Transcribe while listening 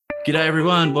G'day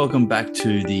everyone, welcome back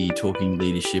to the Talking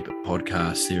Leadership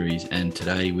podcast series, and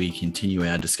today we continue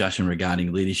our discussion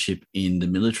regarding leadership in the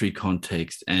military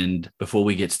context. And before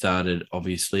we get started,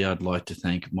 obviously I'd like to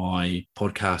thank my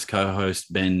podcast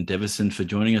co-host Ben Devison for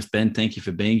joining us. Ben, thank you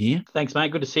for being here. Thanks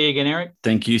mate, good to see you again, Eric.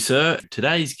 Thank you, sir.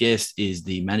 Today's guest is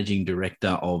the Managing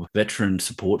Director of Veteran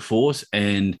Support Force,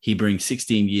 and he brings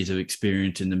 16 years of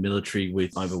experience in the military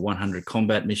with over 100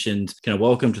 combat missions. Can I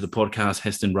welcome to the podcast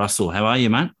Heston Russell? How are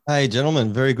you, mate? Hey,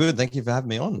 gentlemen. Very good. Thank you for having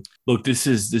me on. Look, this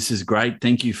is great.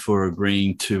 Thank you for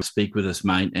agreeing to speak with us,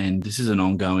 mate. And this is an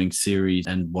ongoing series,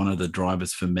 and one of the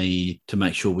drivers for me to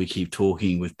make sure we keep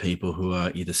talking with people who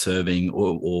are either serving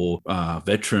or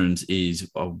veterans is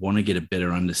I want to get a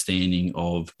better understanding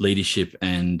of leadership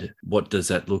and what does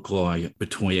that look like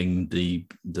between the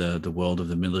world of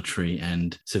the military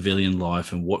and civilian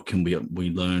life, and what can we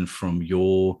learn from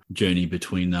your journey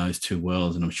between those two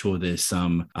worlds. And I'm sure there's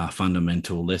some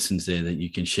fundamental lessons there that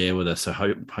you can share with us. So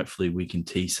hopefully we can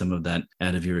tease some of that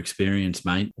out of your experience,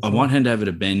 mate. I might hand over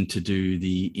to Ben to do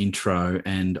the intro,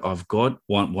 and I've got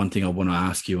one thing I want to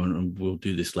ask you, and we'll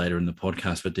do this later in the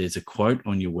podcast, but there's a quote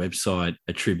on your website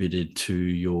attributed to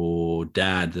your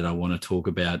dad that I want to talk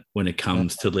about when it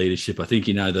comes to leadership. I think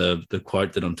you know the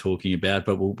quote that I'm talking about,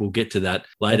 but we'll get to that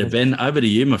later. Ben, over to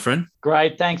you, my friend.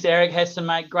 Great. Thanks, Eric. Heston,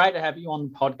 mate. Great to have you on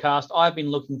the podcast. I've been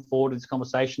looking forward to this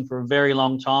conversation for a very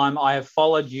long time. I have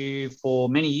followed you for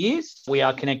many years. We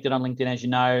are connected on LinkedIn, as you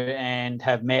know, and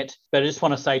have met. But I just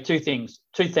want to say two things,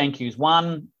 two thank yous.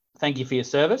 One, thank you for your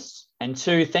service. And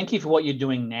two, thank you for what you're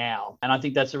doing now. And I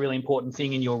think that's a really important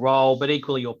thing in your role, but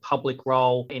equally your public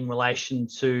role in relation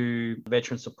to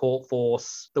Veteran Support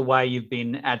Force, the way you've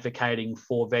been advocating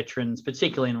for veterans,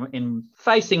 particularly in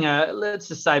facing let's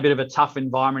just say, a bit of a tough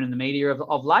environment in the media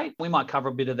of late. We might cover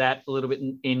a bit of that a little bit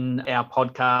in our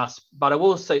podcast, but I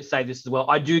will say this as well.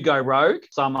 I do go rogue,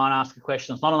 so I might ask a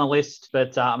question that's not on the list,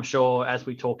 but I'm sure as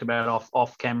we talked about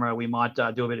off camera, we might do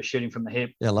a bit of shooting from the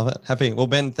hip. Yeah, love it. Happy. Well,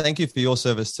 Ben, thank you for your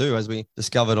service too. As we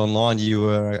discovered online, you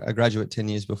were a graduate 10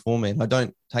 years before me. And I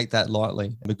don't take that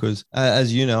lightly because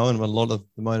as you know, and a lot of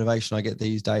the motivation I get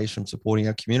these days from supporting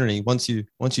our community, once you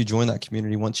join that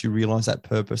community, once you realize that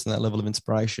purpose and that level of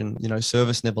inspiration,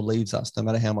 service never leaves us no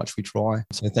matter how much we try.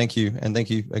 So thank you. And thank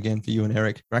you again for you and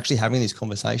Eric for actually having these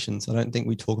conversations. I don't think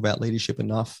we talk about leadership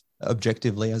enough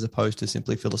objectively as opposed to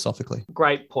simply philosophically.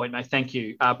 Great point, mate. Thank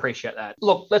you. I appreciate that.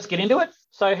 Look, let's get into it.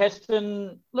 So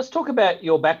Heston, let's talk about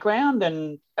your background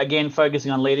and again,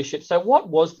 focusing on leadership. So what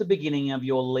was the beginning of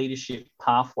your leadership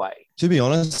pathway? To be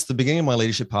honest, the beginning of my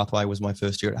leadership pathway was my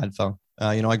first year at ADFA.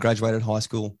 I graduated high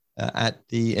school at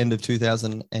the end of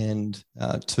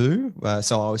 2002.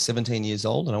 So I was 17 years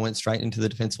old and I went straight into the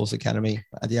Defence Force Academy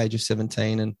at the age of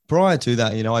 17. And prior to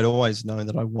that, I'd always known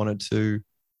that I wanted to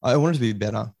be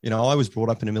better. I was brought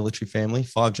up in a military family.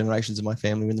 5 generations of my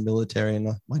family were in the military. And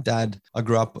my dad, I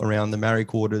grew up around the Marri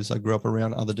quarters. I grew up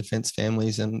around other defense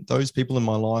families. And those people in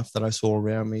my life that I saw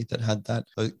around me that had that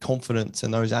confidence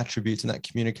and those attributes and that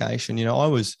communication, I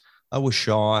was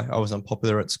shy. I was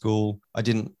unpopular at school. I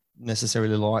didn't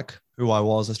necessarily like who I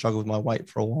was. I struggled with my weight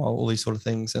for a while, all these sort of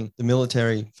things. And the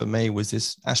military for me was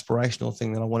this aspirational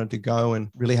thing that I wanted to go and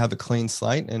really have a clean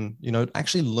slate and,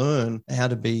 actually learn how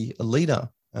to be a leader.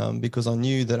 Because I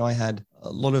knew that I had a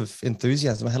lot of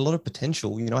enthusiasm. I had a lot of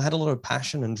potential. I had a lot of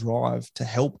passion and drive to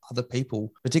help other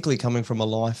people, particularly coming from a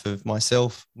life of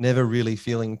myself, never really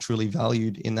feeling truly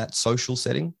valued in that social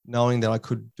setting, knowing that I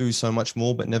could do so much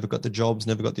more, but never got the jobs,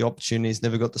 never got the opportunities,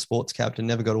 never got the sports captain,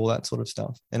 never got all that sort of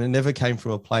stuff. And it never came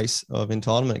from a place of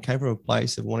entitlement. It came from a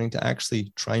place of wanting to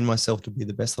actually train myself to be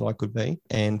the best that I could be.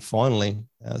 And finally,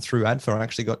 through ADFA, I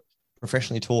actually got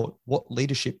professionally taught what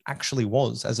leadership actually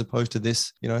was, as opposed to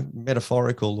this,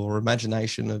 metaphorical or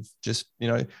imagination of just,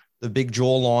 the big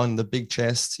jawline, the big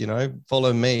chest,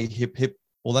 follow me, hip, hip,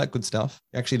 all that good stuff.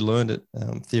 I actually learned it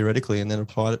theoretically and then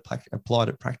applied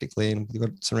it practically, and we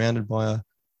got surrounded by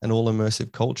an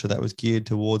all-immersive culture that was geared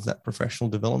towards that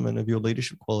professional development of your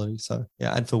leadership quality. So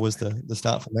yeah, ADFA was the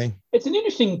start for me. It's an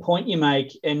interesting point you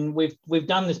make, and we've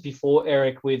done this before,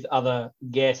 Eric, with other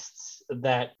guests,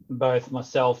 that both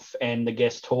myself and the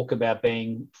guests talk about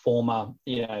being former,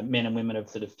 men and women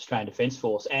of the Australian Defence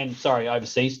Force and,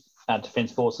 overseas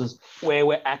Defence Forces, where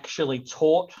we're actually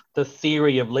taught the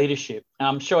theory of leadership.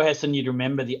 I'm sure, Heston, you'd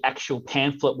remember the actual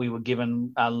pamphlet we were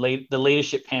given, the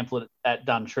leadership pamphlet at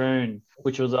Duntroon,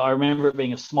 which was, I remember it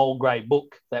being a small grey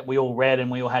book that we all read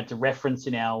and we all had to reference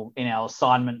in our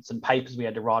assignments and papers we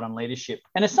had to write on leadership.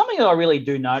 And it's something that I really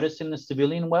do notice in the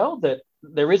civilian world, that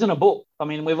there isn't a book I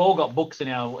mean, we've all got books in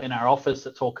our office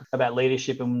that talk about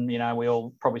leadership, and we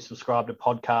all probably subscribe to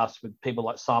podcasts with people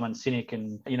like Simon Sinek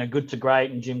and Good to Great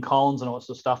and Jim Collins and all that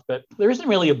sort of stuff. But there isn't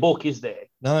really a book, is there?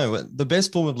 No, the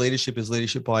best form of leadership is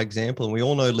leadership by example, and we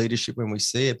all know leadership when we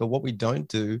see it. But what we don't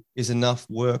do is enough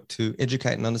work to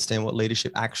educate and understand what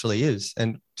leadership actually is.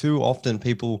 And too often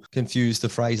people confuse the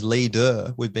phrase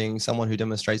leader with being someone who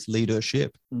demonstrates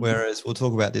leadership. Mm-hmm. Whereas we'll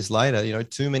talk about this later.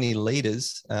 Too many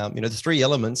leaders. The three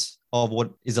elements of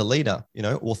what is a leader,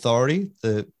 authority,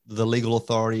 the legal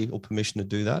authority or permission to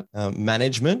do that,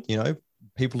 management,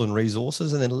 people and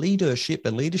resources, and then leadership.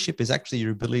 And leadership is actually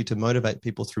your ability to motivate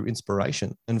people through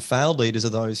inspiration. And failed leaders are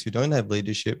those who don't have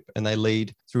leadership and they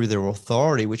lead through their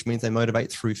authority, which means they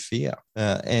motivate through fear.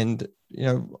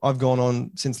 I've gone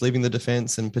on since leaving the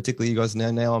defense, and particularly you guys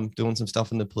now I'm doing some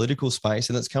stuff in the political space.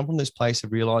 And it's come from this place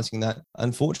of realizing that,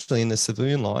 unfortunately, in the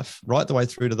civilian life, right the way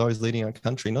through to those leading our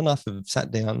country, not enough have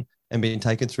sat down and been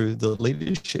taken through the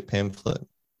leadership pamphlet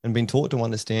and been taught to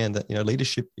understand that,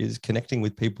 leadership is connecting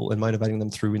with people and motivating them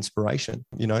through inspiration.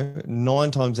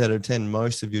 9 times out of 10,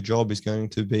 most of your job is going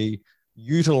to be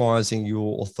utilizing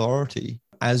your authority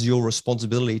as your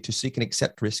responsibility to seek and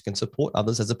accept risk and support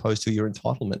others, as opposed to your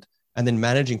entitlement, and then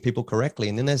managing people correctly.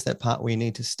 And then there's that part where you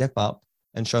need to step up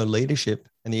and show leadership.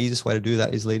 And the easiest way to do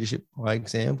that is leadership by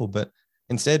example. But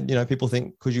instead, people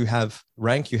think because you have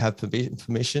rank, you have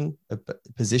permission, a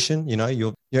position,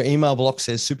 your email block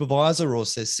says supervisor or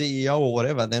says CEO or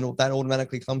whatever, then that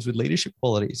automatically comes with leadership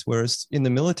qualities. Whereas in the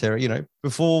military,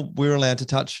 before we were allowed to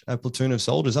touch a platoon of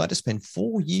soldiers, I had to spend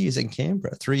 4 years in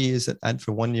Canberra, 3 years at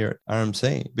ADFA, 1 year at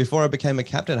RMC. Before I became a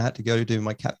captain, I had to go to do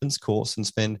my captain's course and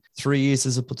spend 3 years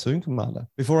as a platoon commander.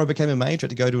 Before I became a major, I had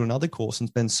to go to another course and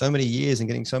spend so many years and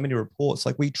getting so many reports.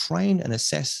 Like, we train and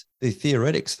assess the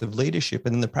theoretics of leadership,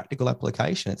 and then the practical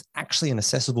application. It's actually an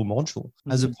accessible module,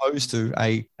 as opposed to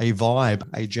a vibe,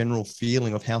 a general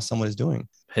feeling of how someone is doing.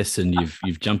 Heston,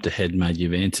 you've jumped ahead, mate.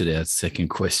 You've answered our second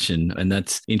question, and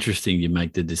that's interesting. You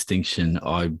make the distinction.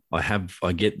 I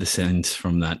get the sense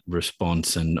from that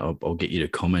response, and I'll get you to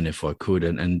comment if I could,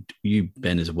 and you,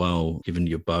 Ben, as well, given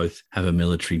you both have a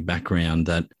military background,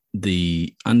 that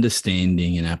the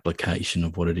understanding and application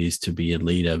of what it is to be a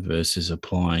leader versus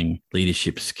applying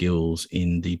leadership skills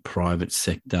in the private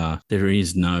sector, there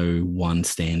is no one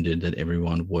standard that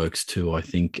everyone works to. I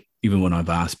think even when I've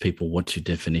asked people, what's your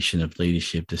definition of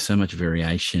leadership, there's so much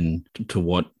variation to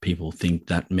what people think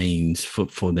that means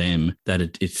for them that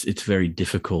it's very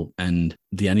difficult. And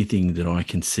the only thing that I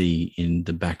can see in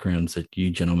the backgrounds that you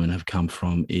gentlemen have come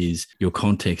from is your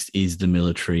context is the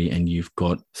military, and you've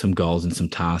got some goals and some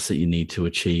tasks that you need to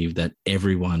achieve that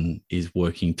everyone is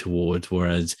working towards.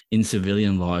 Whereas in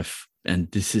civilian life,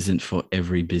 and this isn't for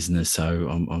every business, so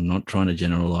I'm not trying to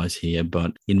generalize here,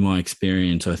 but in my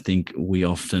experience, I think we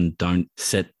often don't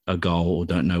set a goal or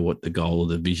don't know what the goal or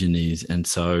the vision is. And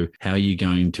so how are you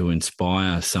going to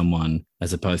inspire someone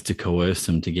as opposed to coerce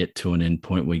them to get to an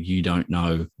endpoint where you don't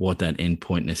know what that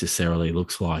endpoint necessarily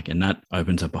looks like? And that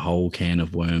opens up a whole can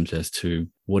of worms as to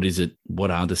what is it,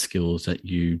 what are the skills that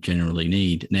you generally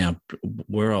need? Now,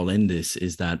 where I'll end this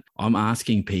is that I'm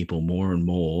asking people more and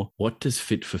more, what does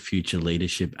fit for future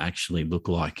leadership actually look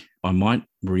like? I might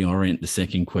reorient the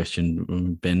second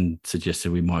question. Ben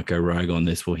suggested we might go rogue on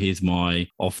this. Well, here's my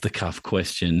off-the-cuff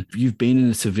question. You've been in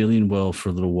the civilian world for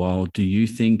a little while. Do you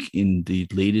think in the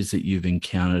leaders that you've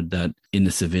encountered that in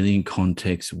the civilian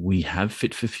context, we have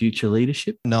fit for future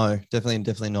leadership? No,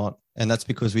 definitely not. And that's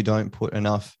because we don't put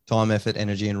enough time, effort,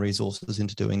 energy, and resources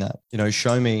into doing that.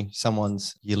 Show me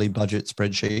someone's yearly budget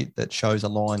spreadsheet that shows a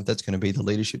line that's going to be the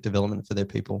leadership development for their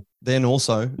people. Then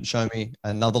also show me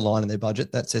another line in their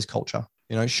budget that says culture.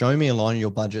 Show me a line in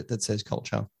your budget that says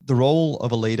culture. The role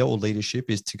of a leader or leadership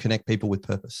is to connect people with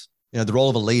purpose. The role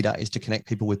of a leader is to connect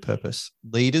people with purpose.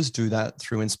 Leaders do that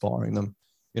through inspiring them.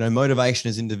 Motivation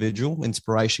is individual.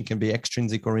 Inspiration can be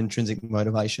extrinsic or intrinsic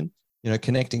motivation.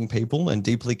 Connecting people and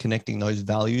deeply connecting those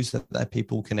values that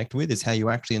people connect with is how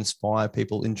you actually inspire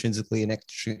people intrinsically and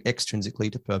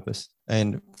extrinsically to purpose.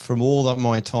 And from all of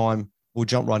my time, we'll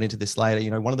jump right into this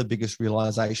later. One of the biggest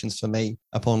realizations for me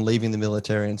upon leaving the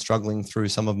military and struggling through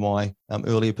some of my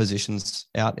earlier positions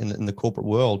out in the corporate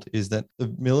world is that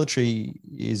the military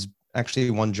is actually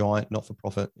one giant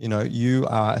not-for-profit. You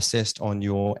are assessed on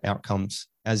your outcomes,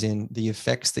 as in the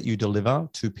effects that you deliver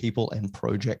to people and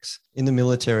projects. In the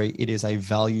military, it is a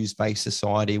values-based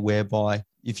society whereby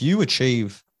if you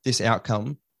achieve this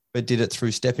outcome, but did it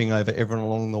through stepping over everyone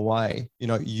along the way,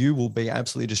 you will be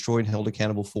absolutely destroyed and held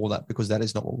accountable for that, because that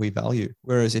is not what we value.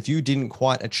 Whereas if you didn't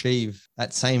quite achieve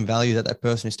that same value that that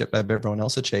person who stepped over everyone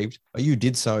else achieved, but you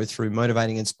did so through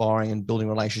motivating, inspiring, and building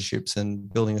relationships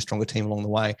and building a stronger team along the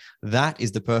way, that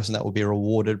is the person that will be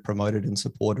rewarded, promoted, and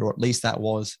supported, or at least that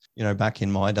was, back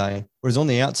in my day. Whereas on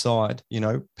the outside,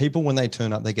 people, when they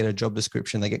turn up, they get a job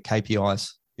description, they get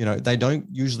KPIs. They don't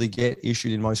usually get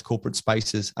issued in most corporate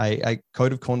spaces a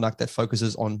code of conduct that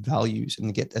focuses on values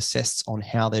and get assessed on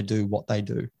how they do what they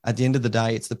do. At the end of the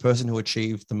day, it's the person who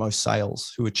achieved the most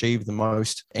sales, who achieved the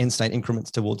most end state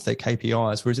increments towards their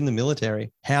KPIs. Whereas in the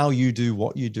military, how you do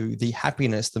what you do, the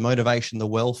happiness, the motivation, the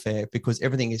welfare, because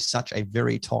everything is such a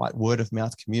very tight word of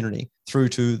mouth community, through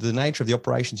to the nature of the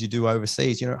operations you do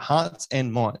overseas, hearts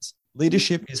and minds.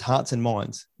 Leadership is hearts and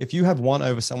minds. If you have won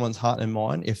over someone's heart and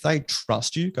mind, if they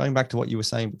trust you, going back to what you were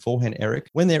saying beforehand, Eric,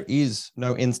 when there is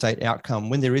no end state outcome,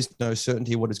 when there is no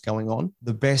certainty of what is going on,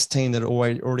 the best team that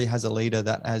already has a leader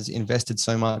that has invested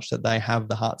so much that they have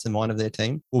the hearts and mind of their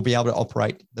team will be able to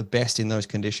operate the best in those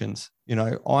conditions.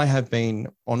 I have been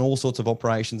on all sorts of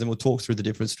operations, and we'll talk through the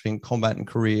difference between combat and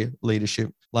career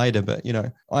leadership later. But,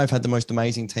 I've had the most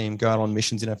amazing team go out on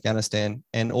missions in Afghanistan,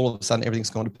 and all of a sudden everything's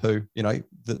gone to poo.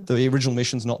 The original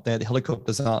mission's not there. The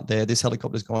helicopters aren't there. This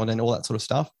helicopter's gone, and all that sort of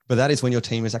stuff. But that is when your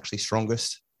team is actually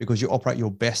strongest, because you operate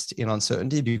your best in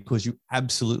uncertainty, because you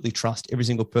absolutely trust every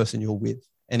single person you're with.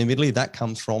 And admittedly, that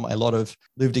comes from a lot of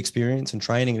lived experience and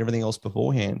training and everything else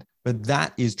beforehand. But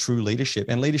that is true leadership.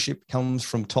 And leadership comes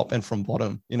from top and from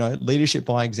bottom. Leadership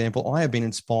by example. I have been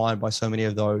inspired by so many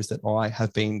of those that I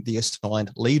have been the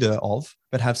assigned leader of,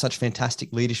 but have such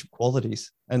fantastic leadership qualities.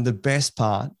 And the best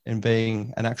part in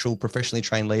being an actual professionally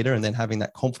trained leader and then having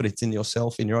that confidence in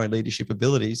yourself, in your own leadership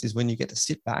abilities, is when you get to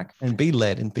sit back and be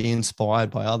led and be inspired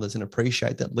by others and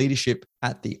appreciate that leadership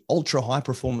at the ultra high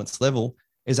performance level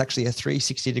is actually a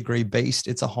 360-degree beast.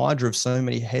 It's a hydra of so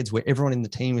many heads where everyone in the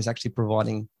team is actually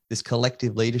providing this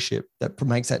collective leadership that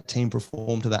makes that team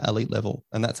perform to that elite level.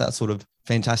 And that's that sort of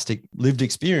fantastic lived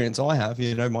experience I have.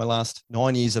 My last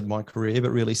 9 years of my career,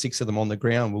 but really 6 of them on the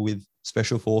ground, were with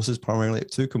Special Forces, primarily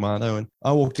at 2 Commando. And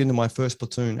I walked into my first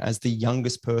platoon as the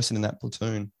youngest person in that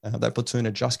platoon. That platoon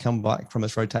had just come back from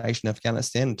its rotation in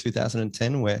Afghanistan in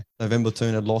 2010, where November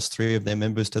Platoon had lost 3 of their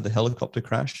members to the helicopter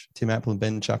crash, Tim Apple and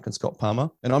Ben Chuck and Scott Palmer.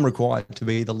 And I'm required to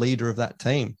be the leader of that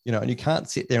team. And you can't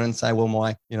sit there and say, well,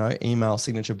 my, email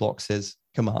signature block says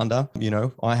Commander,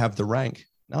 I have the rank.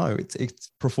 No,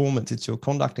 it's performance. It's your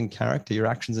conduct and character, your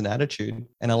actions and attitude,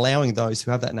 and allowing those who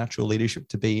have that natural leadership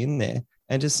to be in there,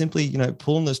 and just simply,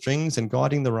 pulling the strings and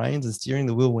guiding the reins and steering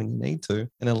the wheel when you need to,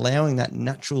 and allowing that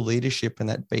natural leadership and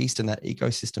that beast and that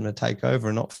ecosystem to take over,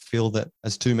 and not feel that,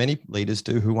 as too many leaders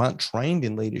do who aren't trained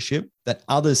in leadership, that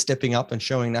others stepping up and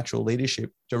showing natural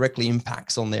leadership directly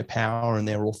impacts on their power and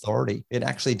their authority. It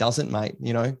actually doesn't, mate.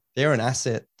 They're an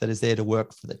asset that is there to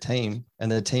work for the team, and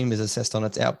the team is assessed on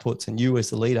its outputs, and you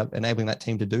as the leader enabling that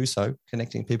team to do so,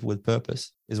 connecting people with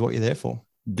purpose, is what you're there for.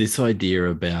 This idea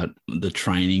about the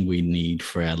training we need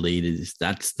for our leaders,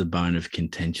 that's the bone of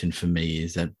contention for me,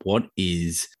 is that what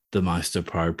is the most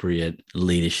appropriate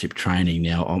leadership training?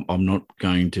 Now, I'm not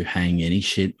going to hang any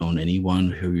shit on anyone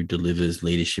who delivers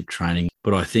leadership training,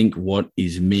 but I think what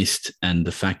is missed, and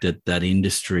the fact that that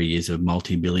industry is a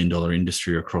multi-billion-dollar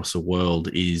industry across the world,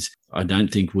 is I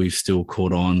don't think we've still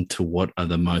caught on to what are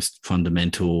the most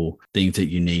fundamental things that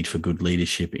you need for good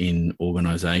leadership in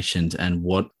organizations. And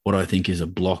what I think is a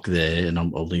block there, and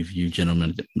I'll leave you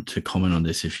gentlemen to comment on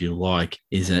this if you like,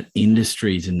 is that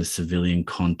industries in the civilian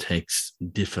context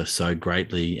differ so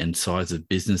greatly, and size of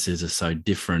businesses are so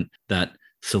different that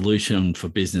solution for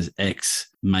business X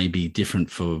may be different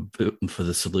for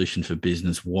the solution for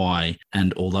business Y.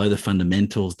 And although the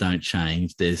fundamentals don't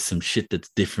change, there's some shit that's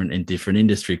different in different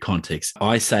industry contexts.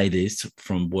 I say this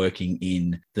from working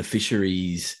in the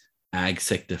fisheries ag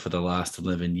sector for the last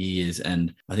 11 years.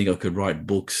 And I think I could write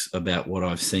books about what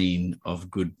I've seen of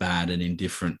good, bad, and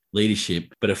indifferent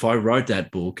leadership. But if I wrote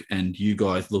that book and you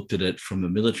guys looked at it from a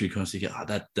military context, you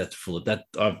go, that's full of that.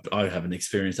 I haven't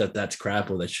experienced that. That's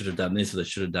crap, or they should have done this, or they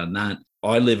should have done that.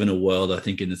 I live in a world, I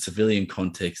think, in the civilian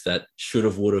context that should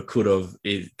have, would have, could have,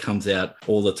 it comes out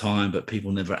all the time, but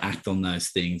people never act on those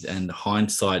things. And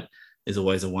hindsight is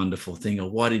always a wonderful thing. Or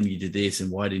why didn't you do this?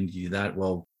 And why didn't you do that?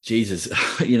 Well, Jesus,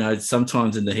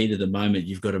 sometimes in the heat of the moment,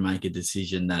 you've got to make a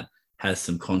decision that has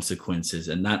some consequences.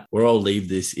 And that, where I'll leave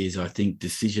this is, I think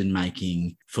decision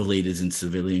making for leaders in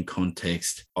civilian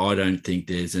context, I don't think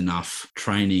there's enough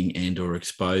training and or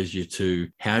exposure to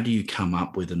how do you come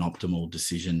up with an optimal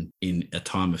decision in a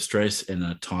time of stress and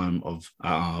a time of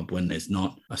when there's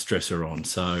not a stressor on.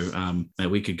 So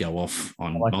we could go off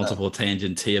on multiple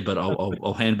tangents here, but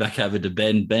I'll hand back over to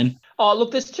Ben. Ben? Oh, look,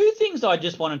 there's two things I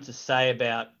just wanted to say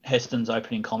about Heston's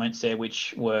opening comments there,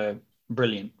 which were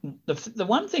brilliant. The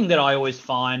one thing that I always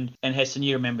find, and Heston,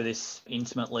 you remember this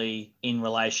intimately in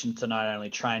relation to not only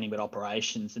training but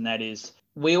operations, and that is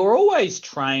we were always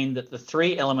trained that the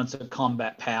three elements of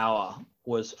combat power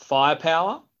was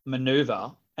firepower,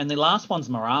 maneuver, and the last one's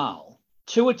morale.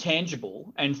 Two are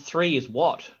tangible, and three is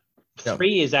what? Yep.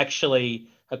 Three is actually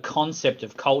a concept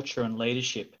of culture and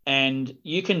leadership. And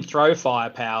you can throw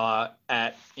firepower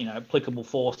at, applicable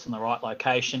force in the right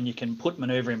location. You can put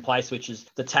maneuver in place, which is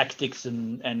the tactics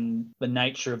and the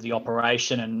nature of the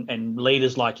operation, and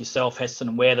leaders like yourself, Heston,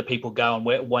 and where the people go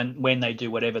and when they do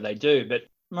whatever they do. But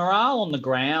morale on the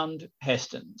ground,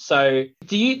 Heston. So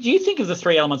do you think of the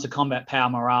three elements of combat power,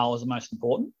 morale as the most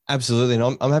important? Absolutely.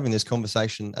 And I'm having this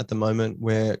conversation at the moment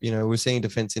where, we're seeing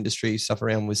defense industry stuff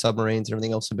around with submarines and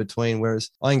everything else in between, whereas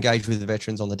I engage with the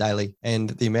veterans on the daily, and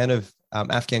the amount of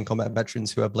Afghan combat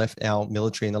veterans who have left our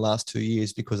military in the last 2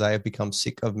 years because they have become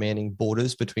sick of manning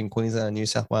borders between Queensland and New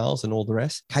South Wales and all the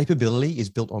rest. Capability is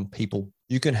built on people.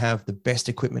 You can have the best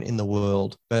equipment in the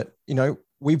world, but,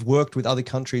 we've worked with other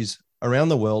countries around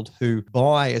the world who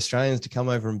buy Australians to come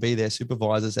over and be their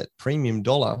supervisors at premium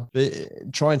dollar,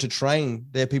 trying to train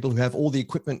their people who have all the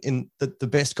equipment in the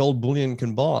best gold bullion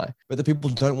can buy, but the people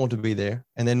don't want to be there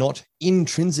and they're not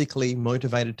intrinsically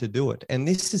motivated to do it. And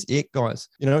this is it, guys.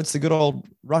 It's the good old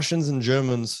Russians and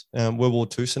Germans World War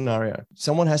II scenario.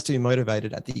 Someone has to be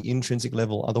motivated at the intrinsic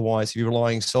level. Otherwise, if you're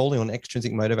relying solely on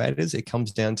extrinsic motivators, it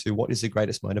comes down to what is the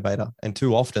greatest motivator. And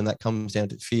too often that comes down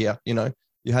to fear.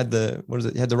 You had the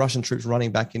Russian troops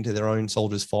running back into their own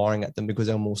soldiers, firing at them because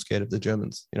they were more scared of the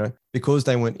Germans, because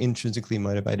they weren't intrinsically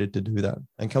motivated to do that.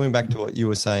 And coming back to what you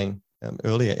were saying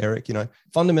earlier, Eric,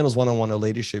 fundamentals 101 of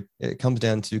leadership, it comes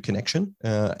down to connection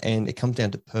and it comes down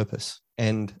to purpose.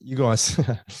 And you guys,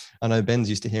 I know Ben's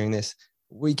used to hearing this.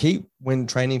 We keep, when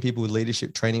training people with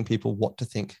leadership, training people what to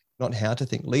think, not how to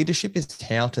think. Leadership is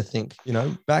how to think.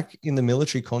 Back in the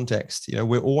military context,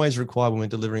 we're always required when we're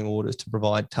delivering orders to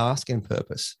provide task and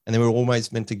purpose. And then we're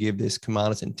always meant to give this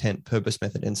commander's intent, purpose,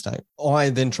 method, end state.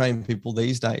 I then train people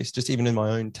these days, just even in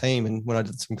my own team. And when I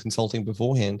did some consulting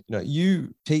beforehand,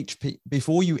 you teach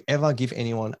before you ever give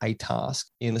anyone a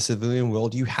task in the civilian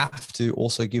world, you have to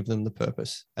also give them the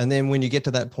purpose. And then when you get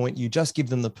to that point, you just give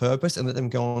them the purpose and let them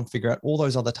go and figure out all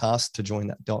those other tasks to join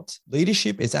that dots.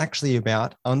 Leadership is actually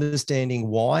about understanding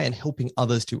why and helping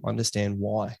others to understand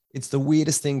why. It's the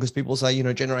weirdest thing because people say,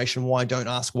 Generation Y, don't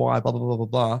ask why, blah, blah, blah, blah,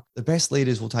 blah. The best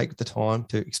leaders will take the time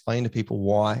to explain to people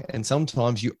why. And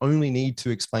sometimes you only need to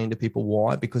explain to people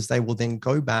why, because they will then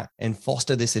go back and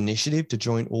foster this initiative to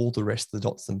join all the rest of the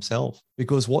dots themselves.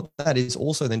 Because what that is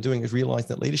also then doing is realize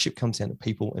that leadership comes down to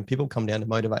people, and people come down to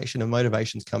motivation, and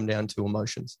motivations come down to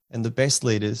emotions. And the best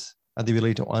leaders are the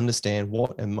ability to understand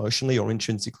what emotionally or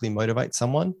intrinsically motivates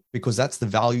someone, because that's the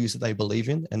values that they believe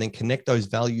in, and then connect those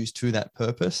values to that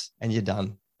purpose, and you're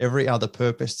done. Every other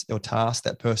purpose or task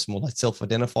that person will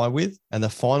self-identify with. And the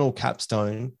final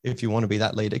capstone, if you want to be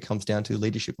that leader, comes down to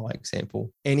leadership by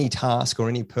example. Any task or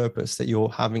any purpose that you're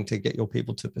having to get your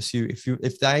people to pursue,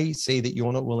 if they see that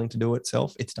you're not willing to do it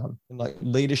self, it's done. And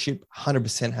leadership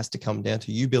 100% has to come down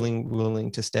to you being willing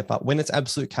to step up. When it's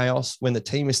absolute chaos, when the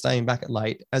team is staying back at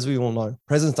late, as we all know,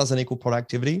 presence doesn't equal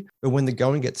productivity. But when the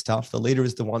going gets tough, the leader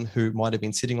is the one who might have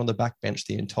been sitting on the back bench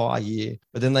the entire year,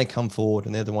 but then they come forward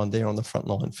and they're the one there on the front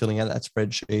line, filling out that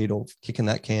spreadsheet or kicking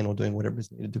that can or doing whatever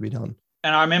is needed to be done.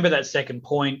 And I remember that second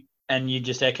point, and you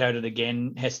just echoed it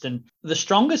again, Heston. The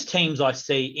strongest teams I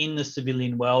see in the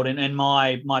civilian world, and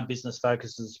my business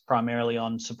focuses primarily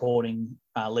on supporting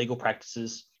legal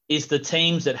practices, is the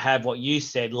teams that have what you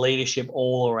said, leadership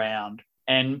all around.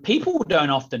 And people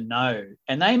don't often know,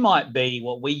 and they might be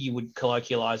what we would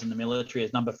colloquialize in the military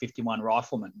as number 51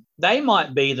 rifleman. They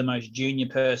might be the most junior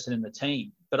person in the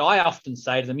team. But I often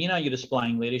say to them, you're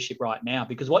displaying leadership right now,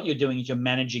 because what you're doing is you're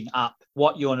managing up.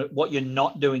 What you're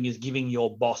not doing is giving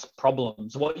your boss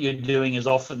problems. What you're doing is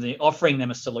offering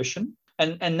them a solution.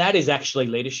 And that is actually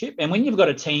leadership. And when you've got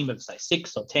a team of, say,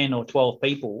 6 or 10 or 12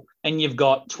 people, and you've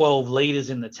got 12 leaders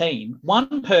in the team,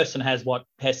 one person has what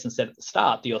Heston said at the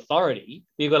start, the authority.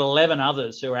 You've got 11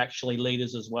 others who are actually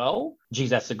leaders as well.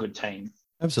 Geez, that's a good team.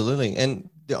 Absolutely. And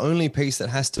the only piece that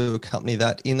has to accompany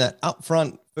that in that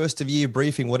upfront first of year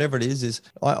briefing, whatever it is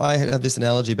I have this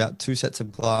analogy about two sets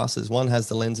of glasses. One has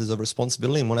the lenses of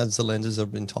responsibility and one has the lenses of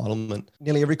entitlement.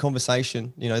 Nearly every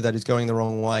conversation, that is going the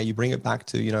wrong way, you bring it back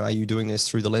to, are you doing this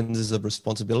through the lenses of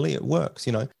responsibility? It works.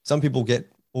 Some people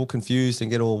get all confused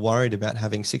and get all worried about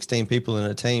having 16 people in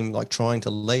a team, like trying to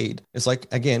lead. It's like,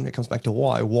 again, it comes back to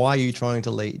why. Why are you trying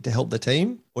to lead? To help the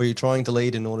team? Or are you trying to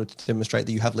lead in order to demonstrate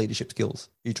that you have leadership skills?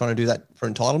 Are you trying to do that for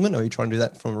entitlement, or are you trying to do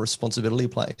that from a responsibility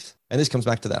place? And this comes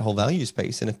back to that whole values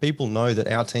piece. And if people know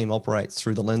that our team operates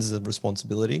through the lenses of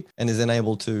responsibility and is then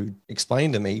able to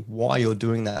explain to me why you're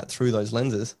doing that through those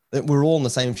lenses, that we're all on the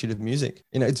same sheet of music.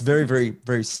 It's very, very,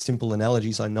 very simple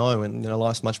analogies, I know, and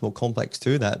life's much more complex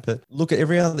to that. But look at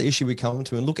every other issue we come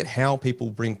to and look at how people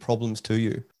bring problems to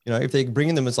you. If they're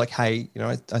bringing them as like, hey,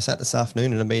 I sat this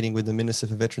afternoon in a meeting with the Minister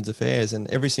for Veterans Affairs, and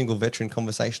every single veteran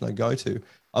conversation I go to,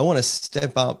 I want to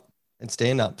step up and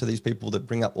stand up to these people that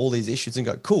bring up all these issues and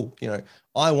go, cool,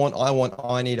 I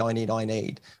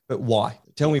need. But why?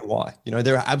 Tell me why.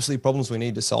 There are absolutely problems we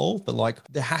need to solve, but like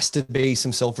there has to be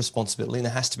some self-responsibility and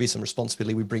there has to be some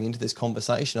responsibility we bring into this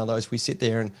conversation. Otherwise we sit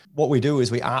there and what we do is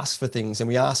we ask for things and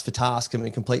we ask for tasks and we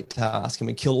complete tasks and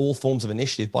we kill all forms of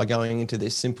initiative by going into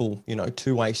this simple,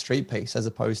 two-way street piece as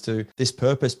opposed to this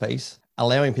purpose piece,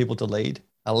 allowing people to lead,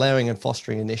 allowing and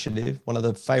fostering initiative. One of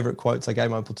the favorite quotes I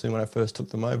gave my platoon when I first took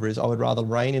them over is, I would rather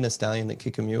rein in a stallion than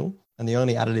kick a mule. And the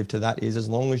only additive to that is, as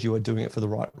long as you are doing it for the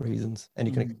right reasons and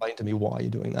you can explain to me why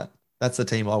you're doing that. That's the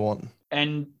team I want.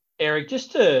 And Eric,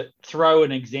 just to throw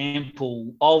an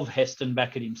example of Heston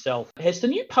back at himself.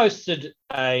 Heston, you posted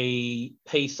a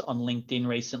piece on LinkedIn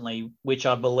recently, which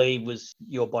I believe was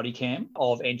your body cam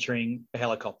of entering a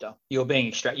helicopter. You're being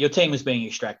extracted. Your team was being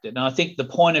extracted. And I think the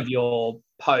point of your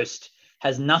post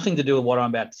has nothing to do with what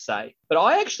I'm about to say. But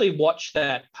I actually watched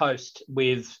that post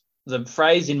with the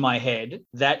phrase in my head,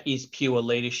 that is pure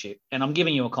leadership. And I'm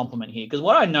giving you a compliment here, because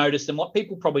what I noticed, and what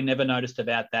people probably never noticed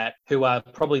about that, who are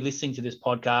probably listening to this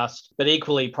podcast, but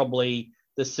equally probably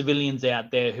the civilians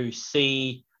out there who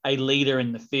see a leader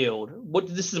in the field.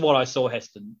 This is what I saw,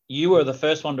 Heston. You were the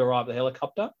first one to arrive at the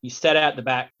helicopter. You sat out the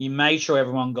back. You made sure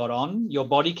everyone got on. Your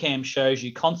body cam shows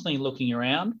you constantly looking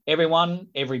around. Everyone,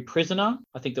 every prisoner,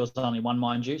 I think there was only one,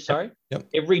 mind you, sorry. Yep.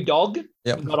 Every dog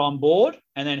got on board.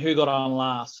 And then who got on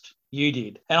last? You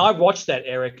did. And I watched that,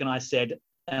 Eric, and I said,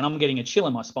 and I'm getting a chill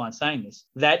in my spine saying this,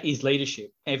 that is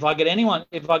leadership. If I could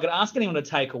ask anyone to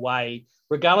take away,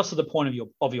 regardless of the point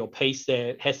of your piece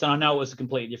there, Heston, I know it was a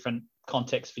completely different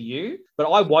context for you, but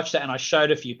I watched that and I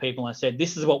showed a few people and I said,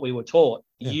 this is what we were taught.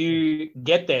 Yeah. You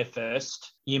get there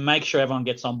first, you make sure everyone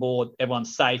gets on board,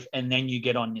 everyone's safe, and then you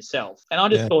get on yourself. And I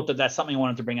just thought that that's something I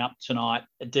wanted to bring up tonight.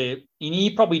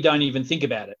 You probably don't even think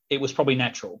about it. It was probably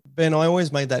natural. Ben, I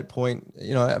always made that point.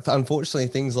 Unfortunately,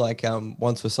 things like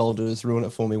Once Were Soldiers ruin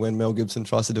it for me when Mel Gibson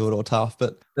tries to do it all tough.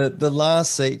 But the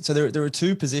last seat, so there are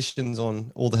two positions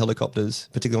on all the helicopters,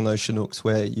 particularly on those Chinooks,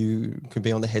 where you can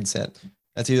be on the headset.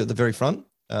 That's either at the very front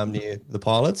near the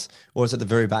pilots, or it's at the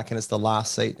very back and it's the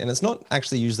last seat. And it's not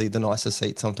actually usually the nicest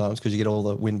seat sometimes because you get all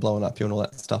the wind blowing up you and all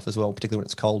that stuff as well, particularly when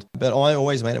it's cold. But I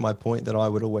always made it my point that I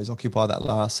would always occupy that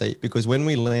last seat, because when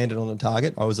we landed on a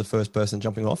target, I was the first person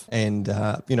jumping off. And,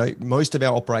 most of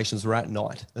our operations were at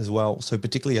night as well. So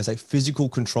particularly as a physical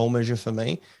control measure for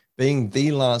me, being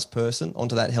the last person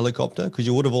onto that helicopter, because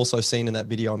you would have also seen in that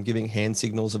video, I'm giving hand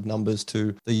signals of numbers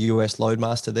to the US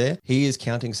loadmaster there. He is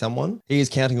counting someone. He is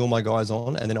counting all my guys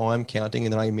on, and then I'm counting,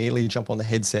 and then I immediately jump on the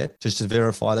headset just to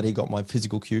verify that he got my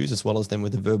physical cues as well as them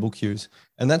with the verbal cues.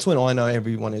 And that's when I know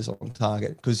everyone is on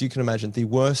target, because you can imagine the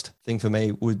worst thing for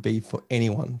me would be for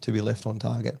anyone to be left on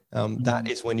target. That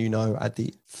is when you know at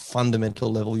the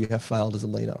fundamental level you have failed as a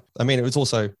leader. I mean, it was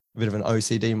also a bit of an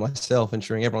OCD myself,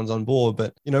 ensuring everyone's on board.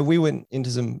 But, we went into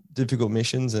some difficult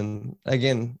missions. And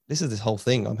again, this is this whole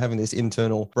thing. I'm having this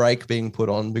internal break being put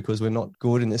on because we're not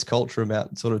good in this culture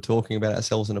about sort of talking about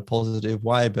ourselves in a positive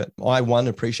way. But I,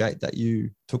 appreciate that you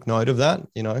took note of that.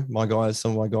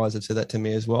 Some of my guys have said that to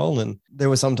me as well. And there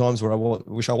were some times where I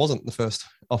wish I wasn't the first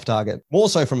off target, more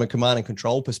so from a command and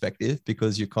control perspective,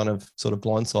 because you're kind of sort of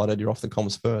blindsided, you're off the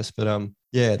comms first. But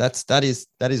that is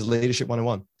leadership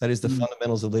 101. That is the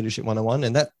fundamentals of leadership 101.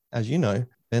 And that, as you know,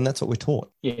 Ben, that's what we're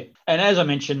taught. Yeah. And as I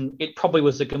mentioned, it probably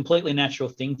was a completely natural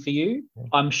thing for you. Yeah.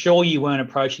 I'm sure you weren't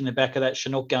approaching the back of that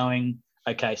Chinook going,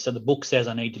 okay, so the book says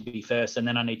I need to be first and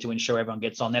then I need to ensure everyone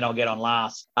gets on, then I'll get on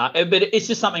last. But it's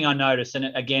just something I noticed.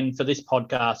 And again, for this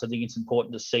podcast, I think it's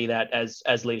important to see that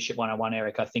as Leadership 101,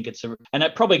 Eric. I think and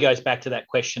it probably goes back to that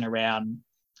question around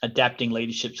adapting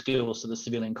leadership skills to the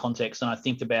civilian context. And I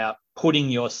think about putting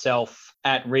yourself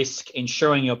at risk,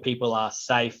 ensuring your people are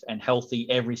safe and healthy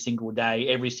every single day,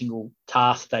 every single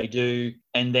task they do,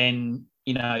 and then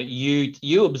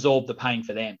you absorb the pain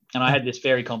for them. And I had this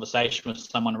very conversation with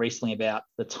someone recently about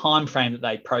the time frame that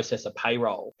they process a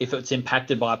payroll if it's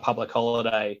impacted by a public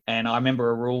holiday. And I remember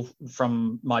a rule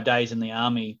from my days in the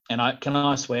army, and can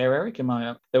I swear, Eric?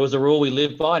 There was a rule we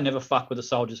lived by: never fuck with a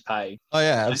soldier's pay. Oh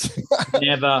yeah, absolutely.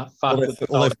 Never fuck with the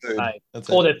soldier's pay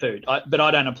or their food. But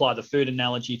I don't apply the food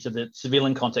analogy to the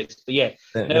civilian context. But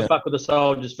never fuck with the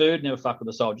soldier's food, never fuck with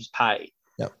the soldier's pay.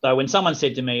 Yep. So when someone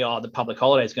said to me, the public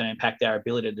holiday is going to impact our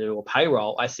ability to do a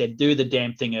payroll, I said, do the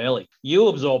damn thing early. You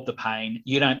absorb the pain.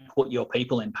 You don't put your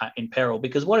people in peril,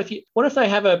 because what if they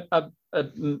have a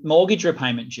mortgage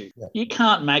repayment due? Yep. You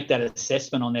can't make that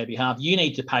assessment on their behalf. You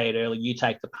need to pay it early. You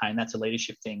take the pain. That's a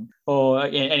leadership thing.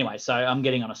 Anyway, so I'm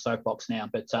getting on a soapbox now,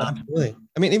 but absolutely.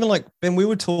 I mean, even like Ben, we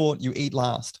were taught you eat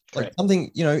last. Like correct.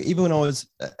 Something, even when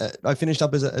I finished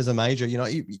up as a major,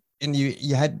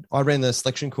 I ran the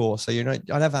selection course. So,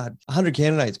 I'd have 100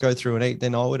 candidates go through and eat,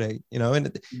 then I would eat,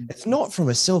 and it's not from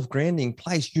a self-branding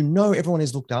place. Everyone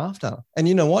is looked after. And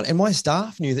you know what? And my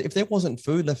staff knew that if there wasn't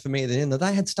food left for me at the end, that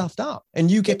they had stuffed up.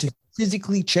 And you get to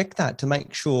physically check that to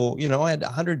make sure, I had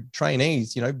 100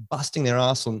 trainees, busting their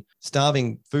ass on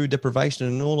starving, food deprivation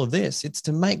and all of this. It's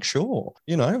to make sure,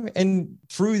 and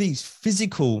through these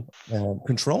physical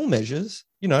control measures,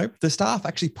 the staff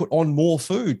actually put on more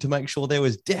food to make sure there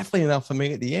was definitely enough for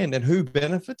me at the end. And who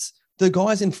benefits? The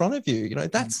guys in front of you.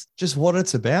 That's just what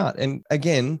it's about. And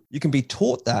again, you can be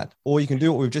taught that, or you can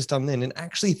do what we've just done then and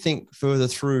actually think further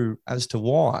through as to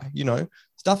why.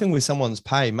 Stuffing with someone's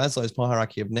pay, Maslow's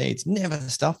hierarchy of needs, never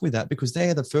stuff with that, because they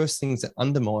are the first things that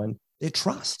undermine their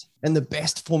trust. And the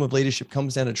best form of leadership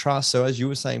comes down to trust. So as you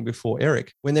were saying before,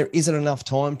 Eric, when there isn't enough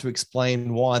time to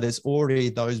explain why, there's already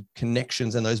those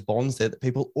connections and those bonds there that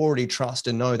people already trust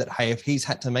and know that, hey, if he's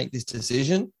had to make this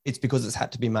decision, it's because it's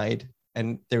had to be made.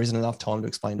 And there isn't enough time to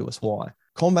explain to us why.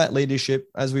 Combat leadership,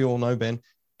 as we all know, Ben,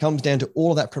 comes down to all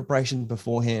of that preparation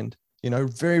beforehand.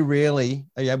 Very rarely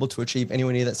are you able to achieve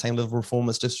anywhere near that same level of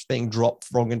performance just being dropped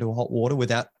frog into hot water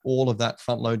without all of that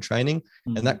front load training.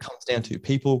 Mm-hmm. And that comes down to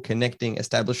people connecting,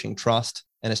 establishing trust,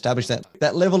 and establish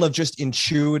that level of just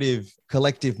intuitive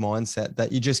collective mindset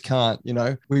that you just can't,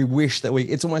 we wish that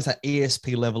it's almost that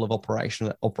ESP level of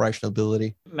operational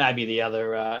ability. Maybe the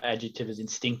other adjective is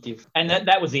instinctive. And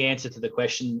that was the answer to the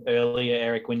question earlier,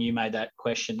 Eric, when you made that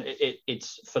question.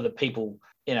 It's for the people,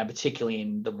 particularly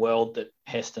in the world that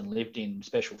Heston lived in,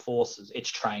 Special Forces, it's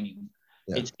training.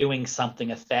 Yeah. It's doing something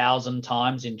 1,000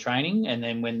 times in training. And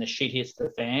then when the shit hits the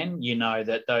fan,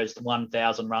 that those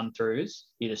 1,000 run-throughs,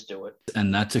 you just do it.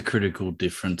 And that's a critical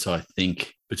difference, I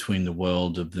think, between the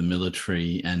world of the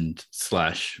military and /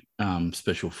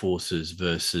 special forces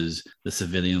versus the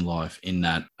civilian life, in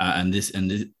that, and this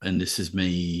is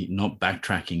me not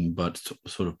backtracking, but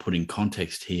sort of putting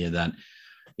context here, that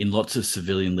in lots of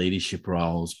civilian leadership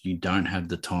roles, you don't have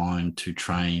the time to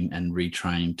train and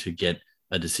retrain to get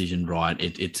a decision right.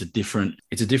 It's a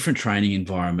different training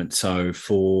environment. So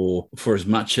for as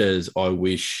much as I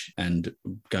wish, and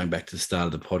going back to the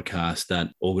start of the podcast, that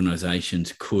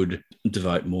organizations could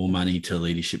devote more money to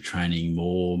leadership training,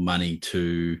 more money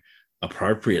to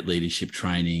appropriate leadership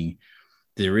training,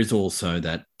 there is also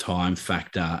that time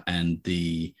factor and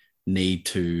the need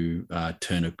to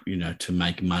to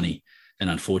make money. And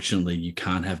unfortunately, you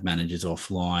can't have managers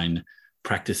offline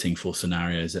practicing for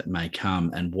scenarios that may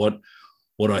come. And what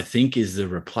I think is the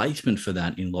replacement for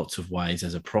that in lots of ways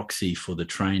as a proxy for the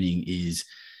training is,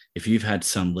 if you've had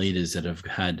some leaders that have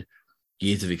had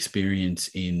years of experience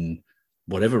in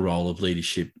whatever role of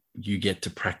leadership, you get to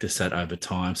practice that over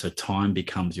time. So time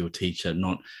becomes your teacher,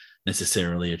 not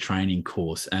necessarily a training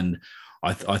course. And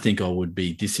I think I would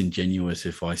be disingenuous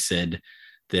if I said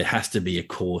there has to be a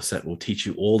course that will teach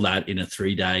you all that in a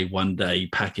 3-day, 1-day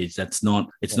package. It's not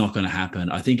going to happen.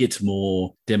 I think it's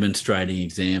more demonstrating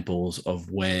examples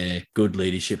of where good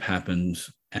leadership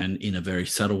happens, and in a very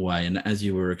subtle way. And as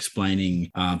you were explaining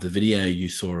the video you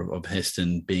saw of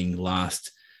Heston being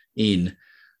last in,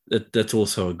 that's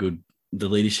also the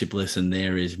leadership lesson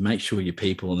there is make sure your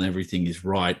people and everything is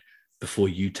right before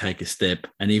you take a step,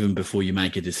 and even before you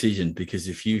make a decision. Because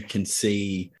if you can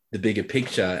see the bigger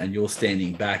picture and you're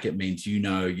standing back, it means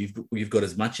you've got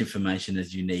as much information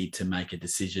as you need to make a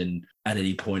decision at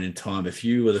any point in time. If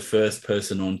you were the first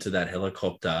person onto that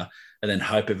helicopter and then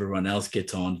hope everyone else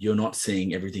gets on, you're not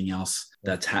seeing everything else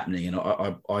that's happening. And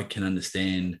I can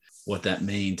understand what that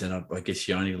means. And I guess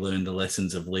you only learn the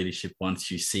lessons of leadership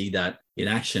once you see that in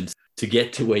action. to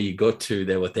get to where you got to,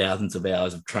 there were thousands of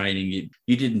hours of training.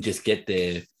 You didn't just get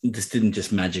there. This didn't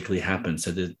just magically happen.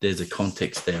 So there's a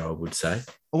context there, I would say.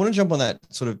 I want to jump on that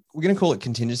sort of, we're going to call it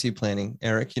contingency planning,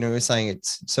 Eric. We're saying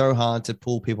it's so hard to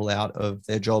pull people out of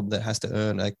their job that has to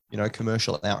earn a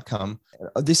commercial outcome.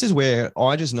 This is where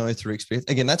I just know through experience,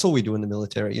 again, that's all we do in the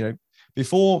military.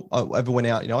 Before I ever went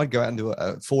out, I'd go out and do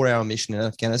a 4-hour mission in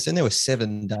Afghanistan. There were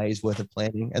 7 days worth of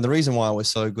planning. And the reason why I was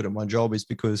so good at my job is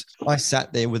because I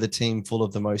sat there with a team full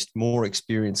of the more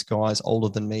experienced guys, older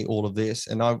than me, all of this.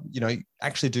 And I,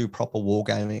 actually do proper war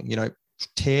gaming,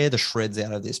 tear the shreds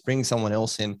out of this, bring someone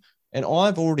else in. And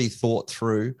I've already thought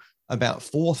through about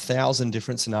 4,000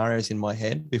 different scenarios in my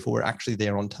head before we're actually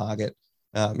there on target.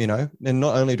 And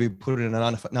not only do we put in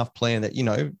enough plan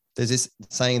that, there's this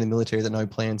saying in the military that no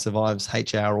plan survives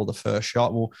HR or the first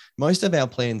shot. Well, most of our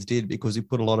plans did because we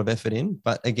put a lot of effort in.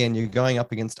 But again, you're going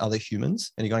up against other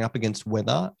humans and you're going up against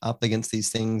weather, up against these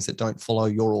things that don't follow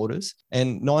your orders.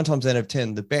 And 9 times out of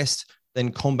 10, the best then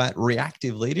combat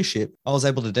reactive leadership, I was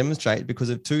able to demonstrate because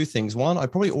of 2 things. One, I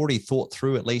probably already thought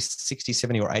through at least 60,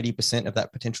 70 or 80% of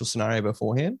that potential scenario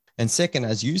beforehand. And second,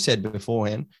 as you said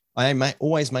beforehand, I may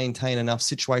always maintain enough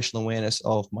situational awareness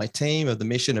of my team, of the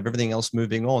mission, of everything else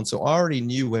moving on. So I already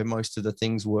knew where most of the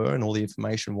things were and all the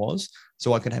information was,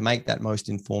 so I could make that most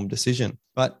informed decision.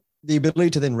 But the ability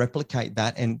to then replicate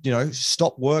that and,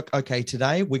 stop work. Okay,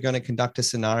 today we're going to conduct a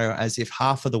scenario as if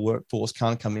half of the workforce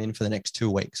can't come in for the next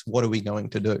 2 weeks. What are we going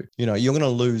to do? You're going to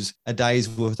lose a day's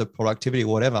worth of productivity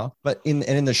or whatever. But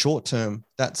in the short term,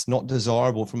 that's not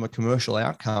desirable from a commercial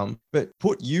outcome. But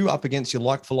put you up against your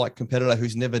like-for-like competitor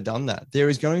who's never done that. There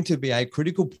is going to be a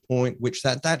critical point which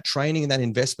that training and that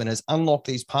investment has unlocked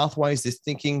these pathways, this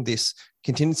thinking, this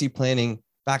contingency planning.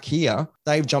 Back here,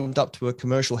 they've jumped up to a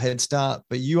commercial head start,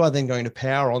 but you are then going to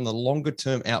power on the longer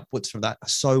term outputs from that are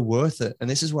so worth it. And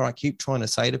this is where I keep trying to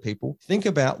say to people, think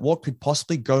about what could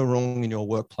possibly go wrong in your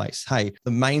workplace. Hey,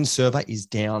 the main server is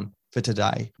down for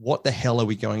today. What the hell are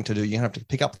we going to do? You're going to have to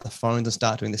pick up the phones and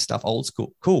start doing this stuff old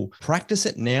school. Cool. Practice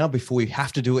it now before we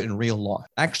have to do it in real life.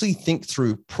 Actually think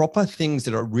through proper things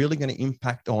that are really going to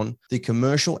impact on the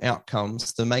commercial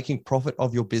outcomes, the making profit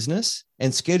of your business,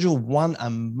 and schedule 1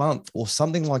 a month or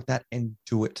something like that and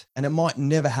do it. And it might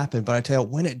never happen, but I tell you,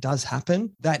 when it does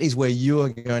happen, that is where you are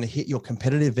going to hit your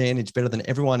competitive advantage better than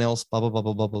everyone else, blah, blah, blah,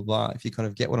 blah, blah, blah, blah. If you kind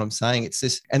of get what I'm saying, it's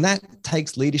this, and that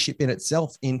takes leadership in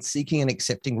itself in seeking and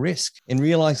accepting risk, in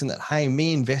realizing that, hey,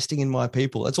 me investing in my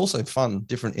people, it's also fun,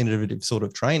 different innovative sort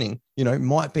of training,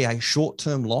 might be a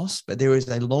short-term loss, but there is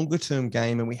a longer-term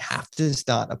game, and we have to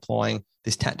start applying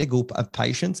this tactical of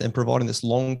patience and providing this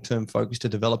long-term focus to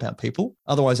develop our people.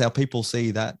 Otherwise, our people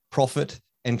see that profit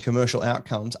and commercial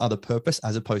outcomes are the purpose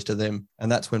as opposed to them.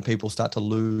 And that's when people start to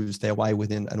lose their way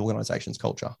within an organization's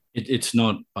culture. It's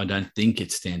not, I don't think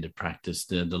it's standard practice.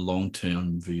 The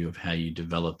long-term view of how you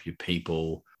develop your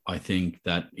people, I think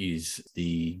that is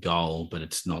the goal, but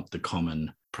it's not the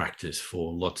common practice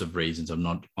for lots of reasons. I'm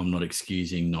not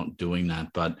excusing not doing that,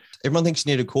 but everyone thinks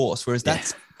you need a course, whereas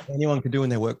that's anyone can do in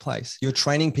their workplace. You're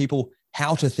training people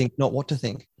how to think, not what to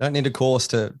think. You don't need a course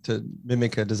to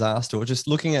mimic a disaster, or just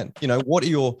looking at, what are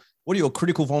your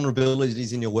critical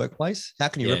vulnerabilities in your workplace? How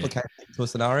can you replicate it to a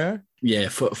scenario? Yeah,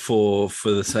 for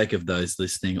the sake of those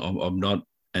listening, I'm not,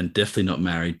 and definitely not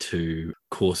married to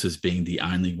courses being the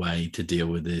only way to deal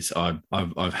with this.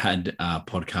 I've had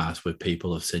podcasts where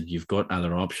people have said you've got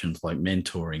other options like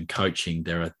mentoring, coaching.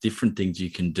 There are different things you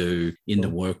can do in the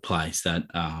workplace that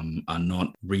are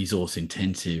not resource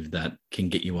intensive that can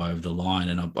get you over the line.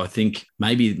 And I think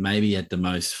maybe at the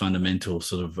most fundamental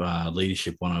sort of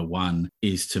leadership 101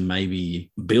 is to maybe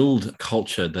build a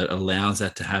culture that allows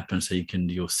that to happen, so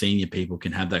your senior people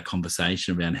can have that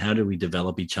conversation around how do we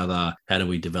develop each other, how do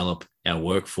we develop our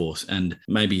workforce. And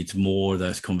maybe it's more of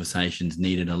those conversations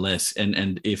needed or less.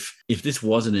 And if this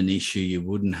wasn't an issue, you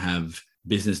wouldn't have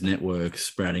business networks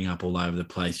sprouting up all over the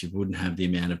place. You wouldn't have the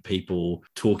amount of people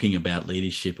talking about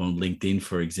leadership on LinkedIn,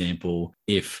 for example,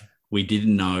 if we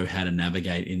didn't know how to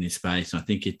navigate in this space. And I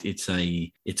think it's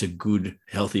a good,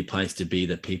 healthy place to be,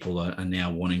 that people are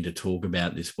now wanting to talk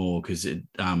about this more, because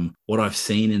what I've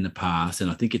seen in the past,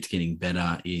 and I think it's getting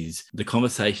better, is the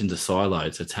conversations are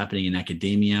siloed. So it's happening in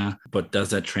academia, but does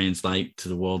that translate to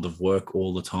the world of work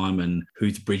all the time? And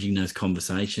who's bridging those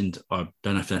conversations? I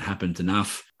don't know if that happens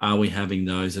enough. Are we having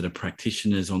those that are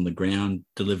practitioners on the ground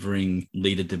delivering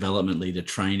leader development, leader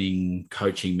training,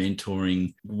 coaching,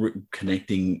 mentoring,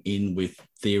 connecting in with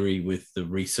theory, with the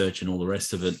research and all the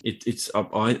rest of it?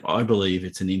 I believe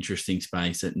it's an interesting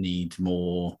space that needs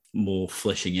more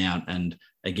fleshing out. And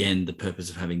again, the purpose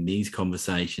of having these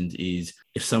conversations is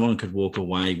if someone could walk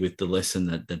away with the lesson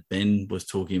that Ben was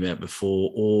talking about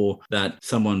before, or that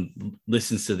someone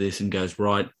listens to this and goes,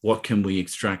 right, what can we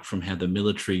extract from how the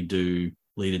military do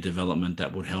leader development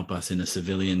that would help us in a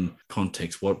civilian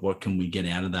context? What can we get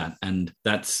out of that? And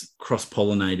that's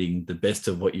cross-pollinating the best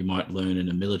of what you might learn in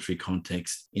a military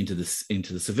context into the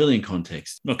civilian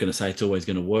context. I'm not going to say it's always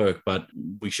going to work, but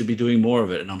we should be doing more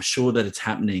of it. And I'm sure that it's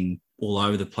happening all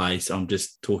over the place. I'm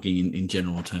just talking in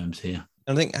general terms here.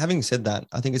 I think having said that,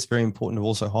 I think it's very important to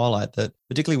also highlight that,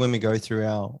 particularly when we go through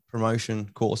our promotion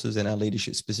courses and our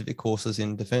leadership specific courses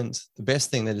in defense, the best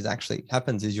thing that is actually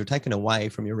happens is you're taken away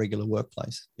from your regular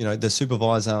workplace. You know, the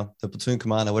supervisor, the platoon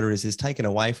commander, whatever it is taken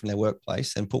away from their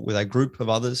workplace and put with a group of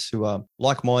others who are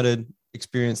like-minded,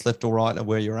 experience left or right of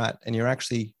where you're at, and you're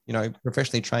actually, you know,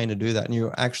 professionally trained to do that, and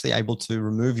you're actually able to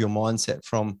remove your mindset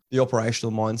from the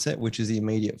operational mindset, which is the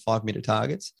immediate 5-meter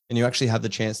targets, and you actually have the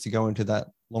chance to go into that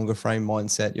longer frame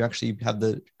mindset. You actually have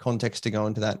the context to go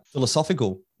into that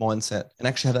philosophical mindset and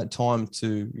actually have that time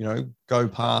to, you know, go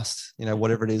past, you know,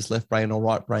 whatever it is, left brain or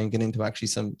right brain, get into actually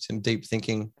some deep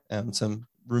thinking, some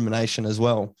rumination as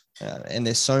well. And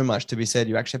there's so much to be said.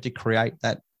 You actually have to create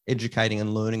that educating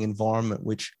and learning environment,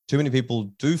 which too many people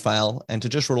do fail. And to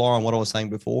just rely on what I was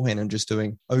saying beforehand and just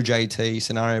doing OJT,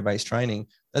 scenario-based training,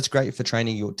 that's great for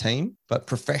training your team. But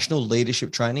professional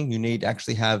leadership training, you need to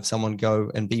actually have someone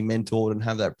go and be mentored and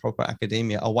have that proper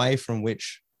academia away from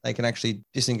which they can actually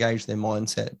disengage their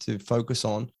mindset to focus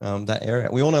on that area.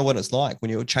 We all know what it's like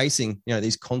when you're chasing, you know,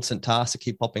 these constant tasks that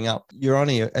keep popping up. You're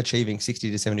only achieving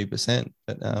 60 to 70%.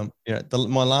 But, you know,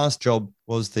 my last job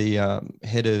was the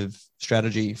head of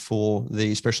strategy for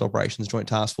the Special Operations Joint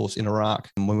Task Force in Iraq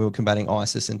when we were combating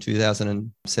ISIS in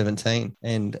 2017.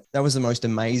 And that was the most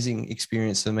amazing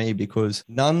experience for me because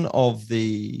none of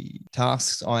the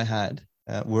tasks I had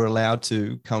were allowed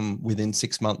to come within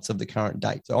 6 months of the current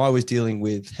date. So I was dealing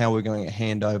with how we're going to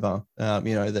hand over,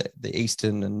 you know, the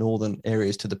eastern and northern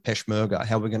areas to the Peshmerga,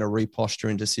 how we're going to reposture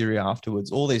into Syria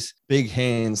afterwards, all this big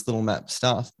hands, little map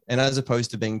stuff. And as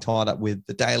opposed to being tied up with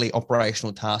the daily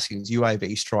operational taskings,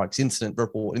 UAV strikes, incident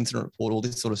report, all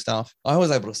this sort of stuff, I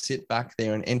was able to sit back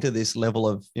there and enter this level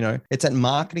of, you know, it's that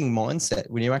marketing mindset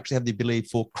when you actually have the ability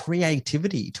for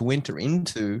creativity to enter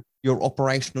into your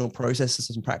operational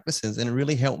processes and practices. And it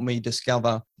really helped me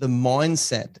discover the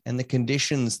mindset and the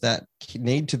conditions that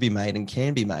need to be made and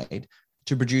can be made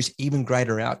to produce even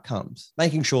greater outcomes,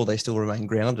 making sure they still remain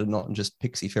grounded, not in just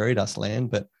pixie fairy dust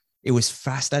land. But it was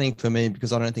fascinating for me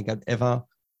because I don't think I'd ever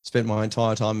spent my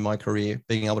entire time in my career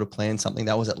being able to plan something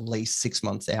that was at least 6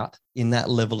 months out in that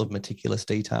level of meticulous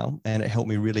detail. And it helped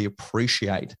me really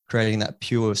appreciate creating that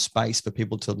pure space for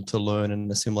people to learn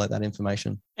and assimilate that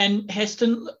information. And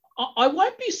Heston, I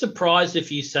won't be surprised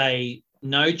if you say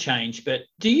no change, but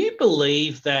do you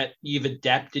believe that you've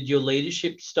adapted your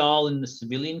leadership style in the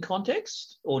civilian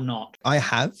context or not? I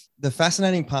have. The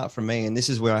fascinating part for me, and this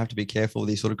is where I have to be careful with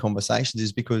these sort of conversations,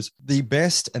 is because the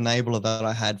best enabler that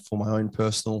I had for my own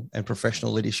personal and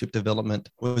professional leadership development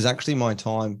was actually my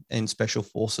time in Special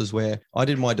Forces, where I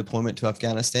did my deployment to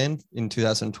Afghanistan in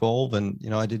 2012. And, you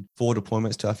know, I did 4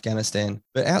 deployments to Afghanistan.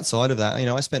 But outside of that, you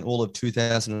know, I spent all of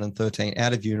 2013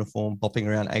 out of uniform, bopping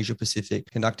around Asia Pacific,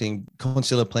 conducting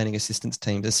consular planning assistance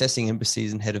teams, assessing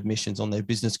embassies and head of missions on their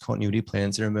business continuity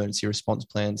plans, their emergency response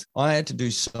plans. I had to do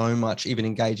so much, even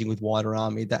engaging with wider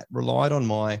army, that relied on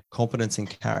my competence and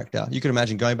character. You can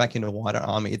imagine going back into wider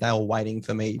army, they were waiting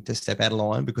for me to step out of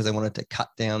line because they wanted to cut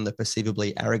down the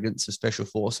perceivably arrogance of Special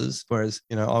Forces. Whereas,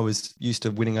 you know, I was used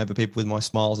to winning over people with my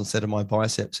smiles instead of my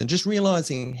biceps, and just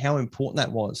realizing how important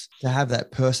that was to have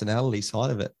that personality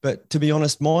side of it. But to be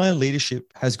honest, my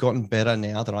leadership has gotten better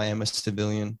now that I am a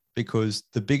civilian, because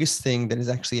the biggest thing that is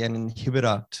actually an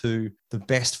inhibitor to the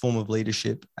best form of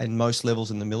leadership at most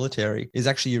levels in the military is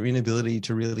actually your inability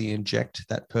to really inject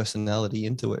that personality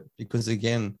into it. Because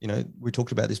again, you know, we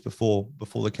talked about this before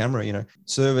the camera, you know,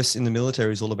 service in the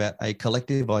military is all about a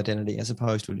collective identity as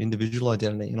opposed to an individual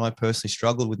identity. And I personally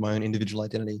struggled with my own individual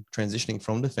identity transitioning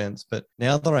from defense. But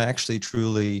now that I actually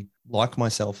truly like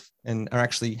myself and are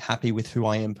actually happy with who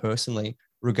I am personally,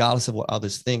 regardless of what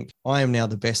others think, I am now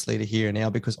the best leader here now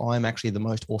because I am actually the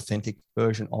most authentic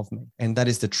version of me. And that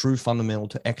is the true fundamental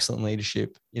to excellent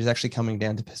leadership. It is actually coming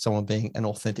down to someone being an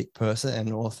authentic person and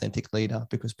an authentic leader,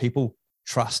 because people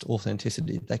trust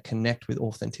authenticity. They connect with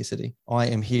authenticity. I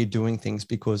am here doing things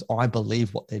because I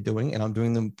believe what they're doing and I'm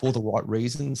doing them for the right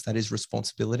reasons. That is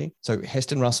responsibility. So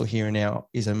Heston Russell here and now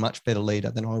is a much better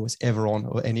leader than I was ever on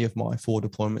or any of my 4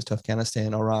 deployments to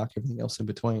Afghanistan, Iraq, everything else in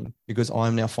between, because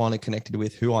I'm now finally connected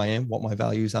with who I am, what my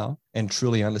values are, and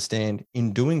truly understand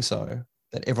in doing so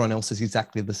that everyone else is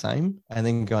exactly the same. And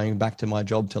then going back to my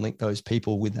job to link those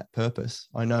people with that purpose.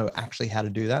 I know actually how to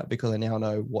do that because I now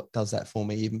know what does that for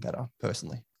me even better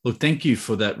personally. Look, thank you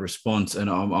for that response. And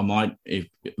I might, if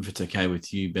it's okay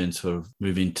with you, Ben, sort of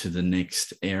move into the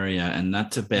next area. And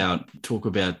that's talk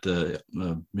about the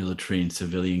military and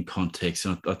civilian context.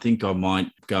 And I think I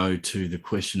might go to the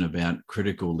question about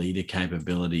critical leader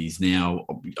capabilities. Now,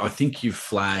 I think you've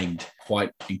flagged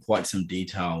in quite some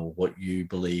detail what you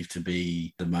believe to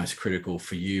be the most critical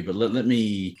for you. But let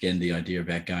me get the idea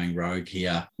about going rogue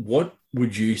here. What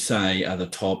would you say are the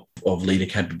top of leader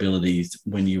capabilities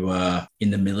when you are in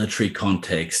the military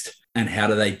context, and how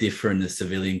do they differ in the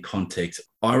civilian context?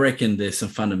 I reckon there's some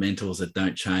fundamentals that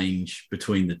don't change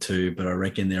between the two, but I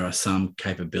reckon there are some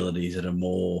capabilities that are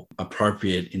more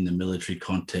appropriate in the military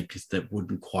context that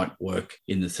wouldn't quite work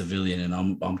in the civilian.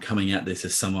 And I'm coming at this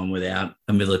as someone without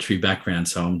a military background,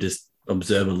 so I'm just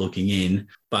observer looking in.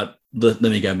 But let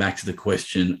me go back to the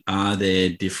question. Are there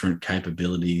different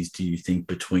capabilities, do you think,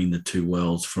 between the two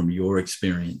worlds from your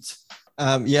experience?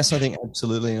 Yes, I think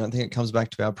absolutely. And I think it comes back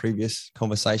to our previous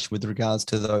conversation with regards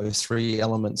to those 3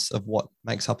 elements of what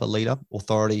makes up a leader: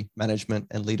 authority, management,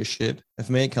 and leadership. And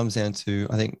for me, it comes down to,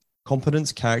 I think,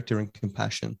 competence, character, and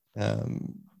compassion.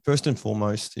 First and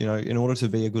foremost, in order to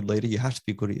be a good leader, you have to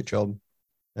be good at your job.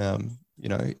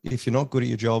 If you're not good at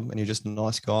your job and you're just a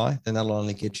nice guy, then that'll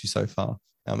only get you so far.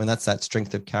 And that's that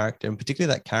strength of character, and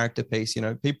particularly that character piece.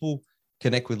 People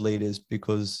connect with leaders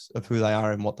because of who they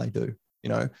are and what they do.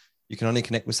 You can only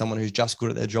connect with someone who's just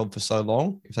good at their job for so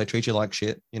long. If they treat you like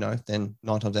shit, then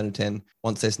 9 times out of 10,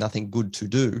 once there's nothing good to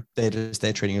do, they're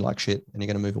treating you like shit and you're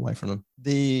going to move away from them.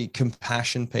 The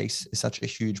compassion piece is such a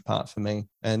huge part for me.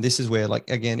 And this is where,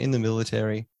 again, in the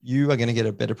military, you are going to get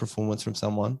a better performance from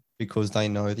someone because they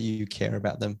know that you care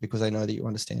about them, because they know that you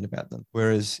understand about them.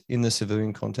 Whereas in the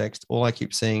civilian context, all I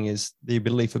keep seeing is the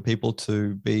ability for people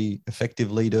to be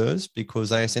effective leaders because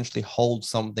they essentially hold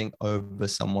something over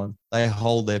someone. They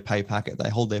hold their pay packet, they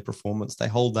hold their performance, they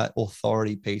hold that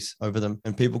authority piece over them.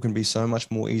 And people can be so much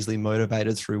more easily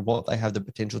motivated through what they have the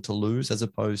potential to lose as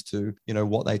opposed to,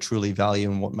 what they truly value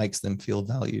and what makes them feel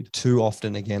valued. Too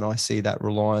often, again, I see that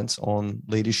reliance on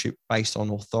leadership based on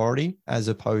authority as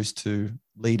opposed to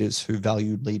leaders who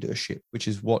value leadership, which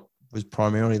is what was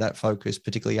primarily that focus,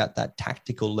 particularly at that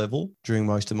tactical level during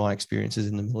most of my experiences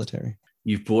in the military.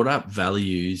 You've brought up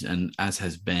values, and as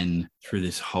has been through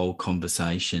this whole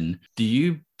conversation, do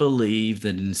you believe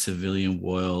that in the civilian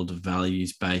world,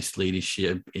 values-based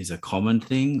leadership is a common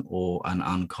thing or an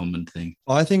uncommon thing?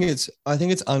 I think it's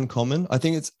uncommon. I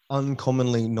think it's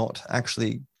uncommonly not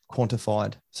actually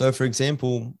quantified. So, for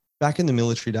example, back in the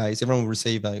military days, everyone would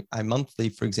receive a monthly,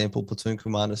 for example, platoon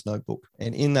commander's notebook.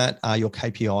 And in that are your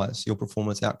KPIs, your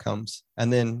performance outcomes.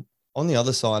 And then on the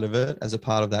other side of it, as a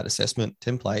part of that assessment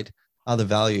template, are the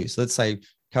values. Let's say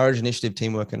courage, initiative,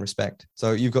 teamwork, and respect.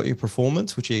 So you've got your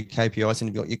performance, which are your KPIs, and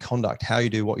you've got your conduct, how you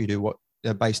do, what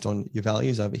based on your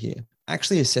values over here.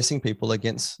 Actually assessing people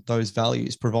against those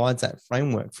values provides that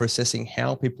framework for assessing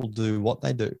how people do what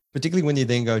they do. Particularly when you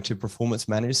then go to performance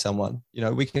manage someone,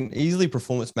 we can easily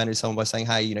performance manage someone by saying,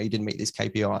 hey, you didn't meet this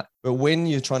KPI. But when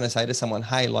you're trying to say to someone,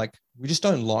 hey, we just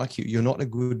don't like you. You're not a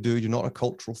good dude. You're not a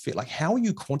cultural fit. How are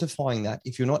you quantifying that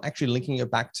if you're not actually linking it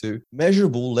back to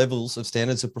measurable levels of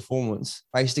standards of performance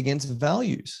based against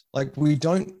values?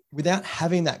 Without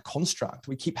having that construct,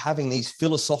 we keep having these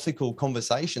philosophical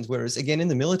conversations. Whereas again, in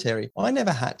the military, I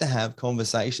never had to have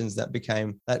conversations that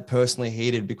became that personally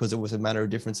heated because it was a matter of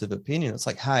difference of opinion. It's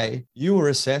like, hey, you were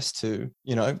assessed to,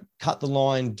 cut the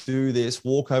line, do this,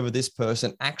 walk over this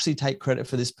person, actually take credit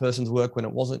for this person's work when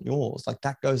it wasn't yours.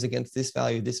 That goes against this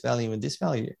value, and this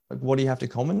value. What do you have to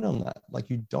comment on that?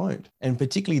 You don't. And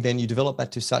particularly then you develop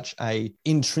that to such a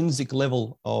intrinsic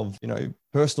level of,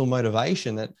 personal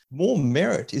motivation that more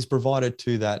merit is provided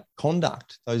to that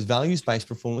conduct, those values-based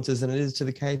performances, than it is to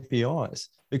the KPIs.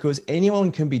 Because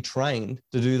anyone can be trained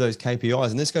to do those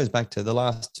KPIs. And this goes back to the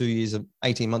last 2 years of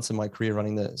 18 months of my career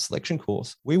running the selection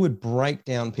course. We would break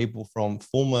down people from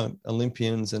former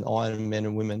Olympians and Iron men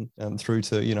and women through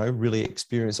to, really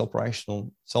experienced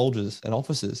operational soldiers and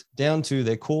officers down to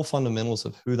their core fundamentals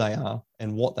of who they are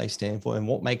and what they stand for and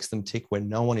what makes them tick when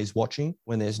no one is watching,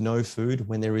 when there's no food,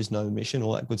 when there is no mission,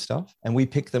 all that good stuff. And we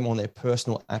pick them on their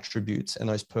personal attributes and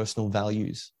those personal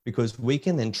values, because we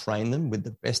can then train them with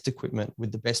the best equipment,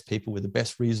 with the best people, with the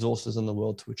best resources in the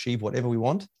world to achieve whatever we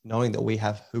want, knowing that we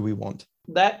have who we want.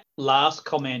 That last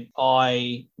comment,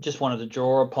 I just wanted to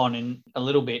draw upon in a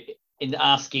little bit in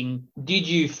asking, did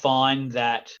you find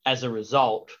that as a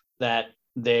result that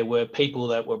there were people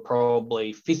that were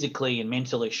probably physically and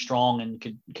mentally strong and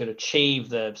could achieve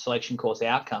the selection course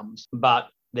outcomes, but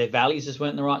their values just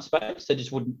weren't in the right space?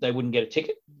 They wouldn't get a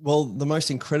ticket? Well, the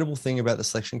most incredible thing about the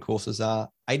selection courses are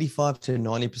 85 to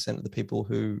 90% of the people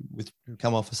who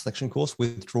come off a selection course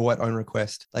withdraw at own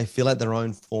request. They fill out their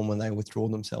own form when they withdraw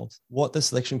themselves. What the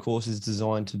selection course is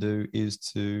designed to do is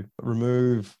to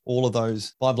remove all of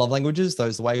those 5 love languages,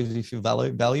 those ways you feel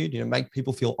valued, make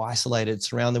people feel isolated,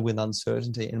 surrounded with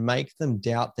uncertainty, and make them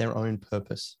doubt their own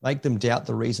purpose. Make them doubt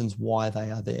the reasons why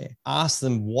they are there. Ask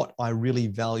them what I really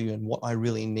value and what I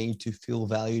really need to feel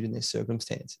valued in this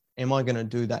circumstance. Am I going to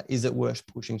do that? Is it worth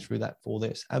pushing through that for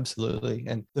this? Absolutely.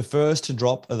 And the first to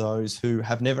drop are those who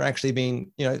have never actually been,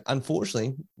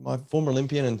 unfortunately, my former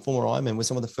Olympian and former Ironman were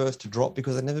some of the first to drop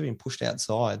because they've never been pushed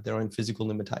outside their own physical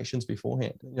limitations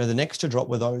beforehand. The next to drop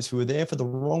were those who were there for the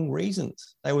wrong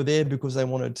reasons. They were there because they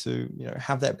wanted to,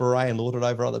 have that beret and lord it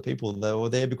over other people. They were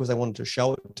there because they wanted to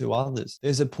show it to others.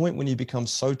 There's a point when you become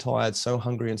so tired, so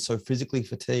hungry, and so physically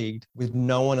fatigued with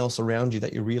no one else around you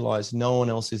that you realize no one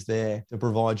else is there to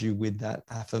provide you with that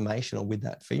affirmation or with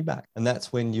that feedback. And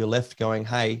that's when you're left going,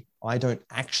 hey, I don't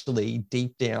actually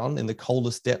deep down in the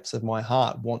coldest depths of my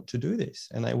heart want to do this.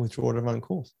 And they withdraw their own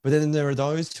course. But then there are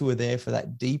those who are there for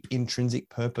that deep intrinsic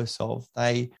purpose of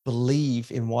they believe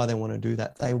in why they want to do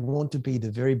that. They want to be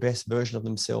the very best version of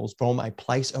themselves from a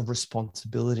place of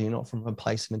responsibility, not from a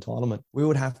place of entitlement. We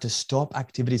would have to stop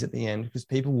activities at the end because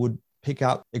people would pick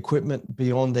up equipment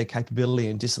beyond their capability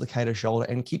and dislocate a shoulder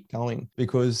and keep going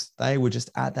because they were just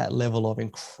at that level of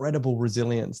incredible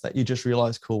resilience that you just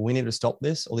realize, cool, we need to stop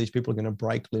this or these people are going to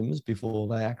break limbs before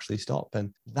they actually stop.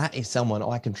 And that is someone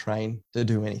I can train to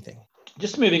do anything.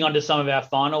 Just moving on to some of our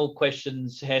final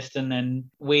questions, Heston, and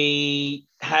we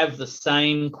have the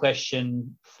same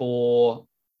question for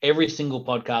every single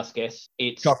podcast guest.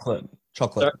 It's chocolate.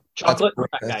 Sorry, chocolate?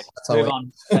 Okay, move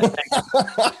on.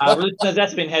 Listeners,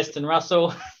 that's been Heston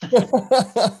Russell.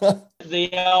 The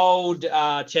old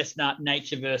chestnut,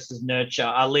 nature versus nurture.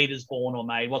 Are leaders born or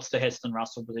made? What's the Heston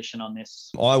Russell position on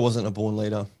this? I wasn't a born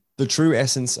leader. The true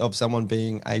essence of someone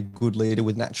being a good leader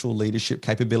with natural leadership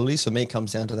capabilities, for me,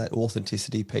 comes down to that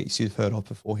authenticity piece you've heard of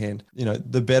beforehand.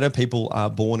 The better people are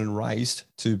born and raised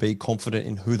to be confident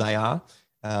in who they are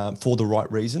for the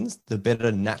right reasons, the better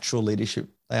natural leadership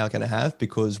they are going to have,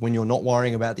 because when you're not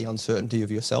worrying about the uncertainty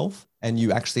of yourself and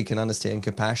you actually can understand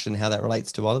compassion and how that relates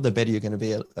to others, the better you're going to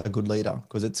be a good leader,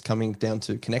 because it's coming down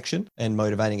to connection and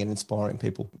motivating and inspiring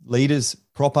people.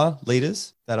 Proper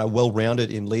leaders that are well-rounded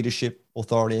in leadership,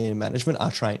 authority and management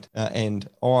are trained.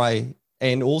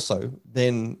 And also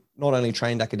then not only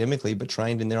trained academically, but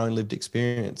trained in their own lived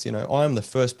experience. I am the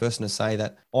first person to say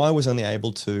that I was only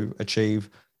able to achieve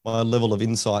my level of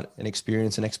insight and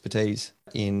experience and expertise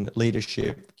in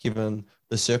leadership, given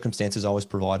the circumstances I was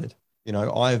provided.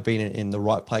 I have been in the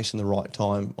right place in the right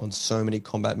time on so many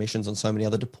combat missions, on so many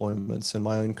other deployments in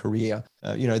my own career.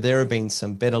 There have been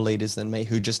some better leaders than me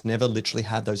who just never literally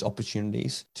had those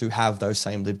opportunities to have those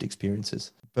same lived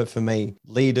experiences. But for me,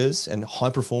 leaders and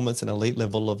high performance and elite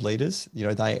level of leaders, they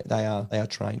are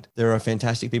trained. There are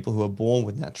fantastic people who are born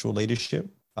with natural leadership.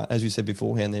 But as you said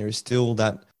beforehand, there is still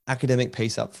that academic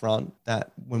piece up front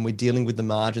that when we're dealing with the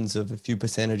margins of a few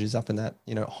percentages up in that,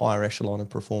 higher echelon of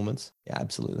performance. Yeah,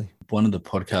 absolutely. One of the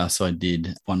podcasts I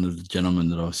did, one of the gentlemen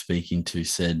that I was speaking to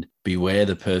said, beware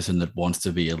the person that wants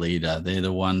to be a leader. They're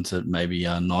the ones that maybe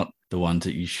are not the ones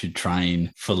that you should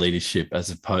train for leadership, as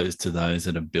opposed to those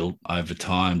that are built over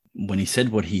time. When he said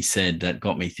what he said, that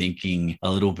got me thinking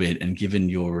a little bit. And given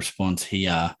your response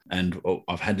here, and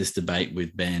I've had this debate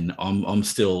with Ben, I'm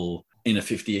still in a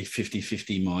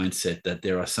 50-50 mindset that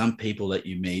there are some people that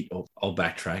you meet, or I'll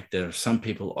backtrack. There are some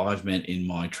people I've met in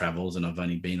my travels, and I've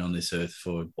only been on this earth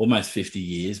for almost 50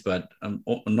 years, but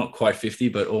not quite 50,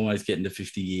 but almost getting to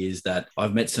 50 years, that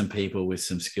I've met some people with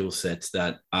some skill sets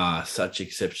that are such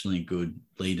exceptionally good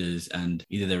leaders, and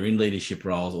either they're in leadership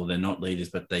roles or they're not leaders,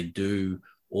 but they do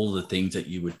all the things that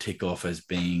you would tick off as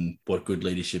being what good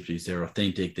leadership is. They're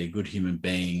authentic, they're good human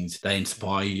beings, they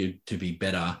inspire you to be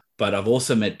better, But I've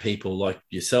also met people like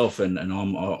yourself, and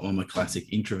I'm a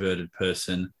classic introverted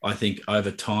person. I think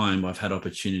over time I've had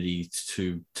opportunities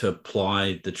to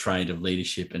apply the trade of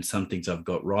leadership, and some things I've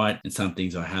got right and some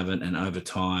things I haven't. And over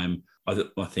time,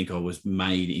 I think I was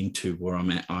made into where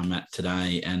I'm at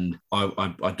today. And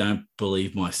I don't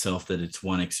believe myself that it's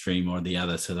one extreme or the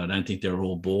other. So I don't think they're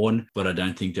all born, but I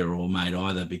don't think they're all made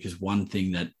either. Because one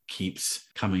thing that keeps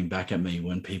coming back at me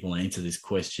when people answer this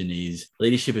question is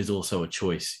leadership is also a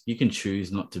choice. You can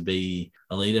choose not to be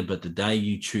a leader, but the day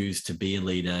you choose to be a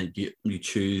leader, you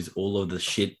choose all of the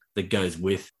shit that goes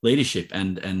with leadership,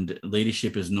 and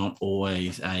leadership is not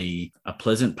always a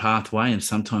pleasant pathway, and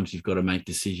sometimes you've got to make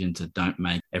decisions that don't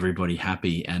make everybody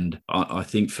happy. And I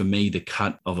think for me, the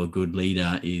cut of a good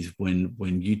leader is when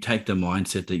you take the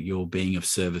mindset that you're being of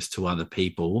service to other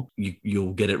people,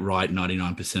 you'll get it right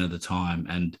 99% of the time.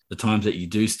 And the times that you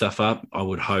do stuff up, I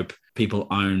would hope people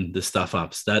own the stuff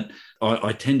ups. That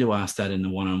I tend to ask that in the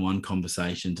one-on-one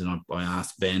conversations, and I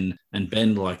ask Ben, and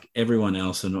Ben, like everyone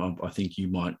else, and I think you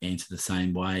might answer the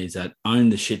same way, is that own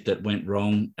the shit that went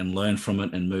wrong and learn from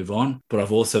it and move on. But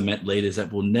I've also met leaders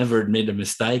that will never admit a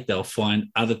mistake. They'll find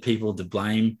other people to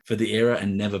blame for the error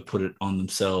and never put it on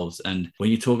themselves. And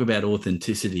when you talk about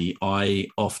authenticity, I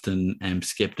often am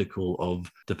skeptical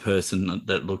of the person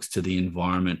that looks to the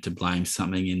environment to blame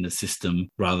something in the system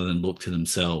rather than look to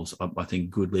themselves. I think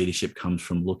good leadership comes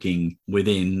from looking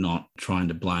within, not trying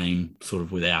to blame sort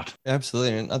of without.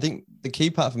 Absolutely. And I think the key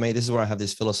part for me, this is where I have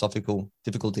this philosophical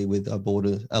difficulty with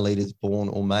a leader's born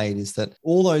or made, is that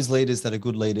all those leaders that are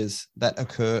good leaders that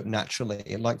occur naturally.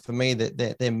 And like for me,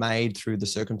 that they're made through the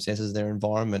circumstances of their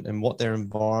environment, and what their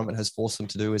environment has forced them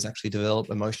to do is actually develop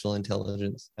emotional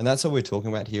intelligence. And that's what we're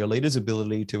talking about here. A leader's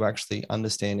ability to actually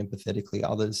understand empathetically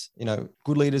others.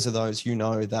 Good leaders are those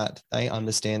that they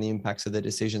understand the impacts of their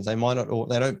decisions. They might not, or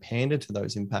they don't pander to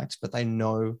those impacts, but they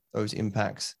know those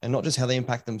impacts, and not just how they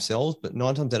impact themselves, but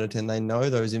 9 times out of 10, they know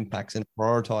those impacts and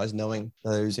prioritize knowing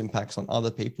those impacts on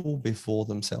other people before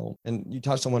themselves. And you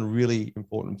touched on one really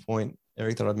important point,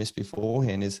 Eric, that I missed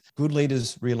beforehand, is good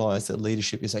leaders realize that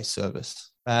leadership is a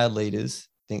service. Bad leaders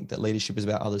think that leadership is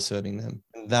about others serving them.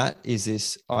 And that is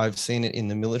this, I've seen it in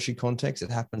the military context.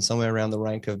 It happens somewhere around the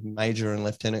rank of major and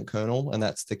lieutenant colonel. And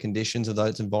that's the conditions of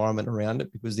those environment around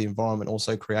it, because the environment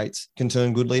also can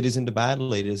turn good leaders into bad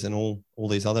leaders and all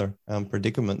these other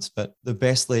predicaments. But the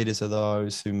best leaders are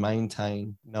those who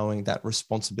maintain knowing that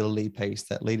responsibility piece,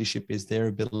 that leadership is their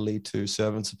ability to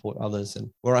serve and support others. And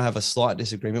where I have a slight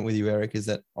disagreement with you, Eric, is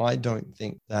that I don't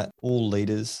think that all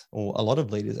leaders, or a lot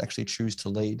of leaders, actually choose to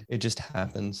lead. It just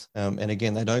happens. And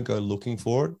again, they don't go looking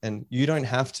for it. And you don't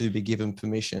have to be given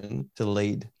permission to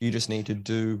lead. You just need to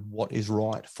do what is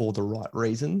right for the right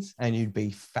reasons. And you'd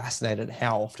be fascinated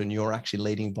how often you're actually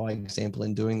leading by example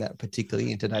in doing that,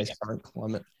 particularly in today's current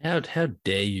climate. How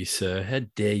dare you, sir? How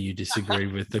dare you disagree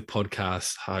with the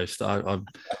podcast host?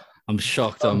 I'm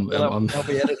shocked. I'll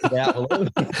be edited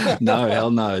out. No, hell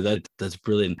no. That's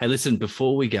brilliant. Hey, listen,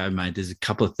 before we go, mate, there's a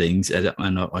couple of things, and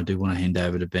I do want to hand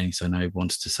over to Benny, so I know he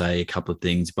wants to say a couple of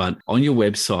things. But on your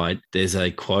website, there's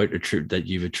a quote that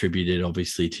you've attributed,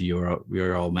 obviously, to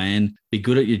your old man. Be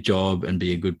good at your job and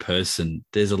be a good person.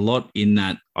 There's a lot in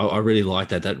that. I really like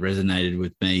that. That resonated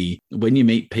with me. When you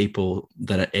meet people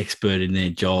that are expert in their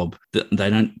job, they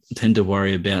don't tend to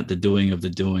worry about the doing of the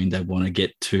doing. They want to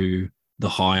get to the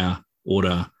higher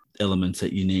order elements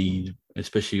that you need,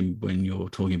 especially when you're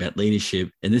talking about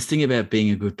leadership. And this thing about being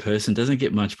a good person doesn't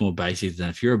get much more basic than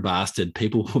that. If you're a bastard,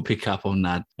 people will pick up on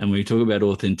that. And when we talk about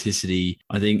authenticity,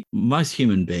 I think most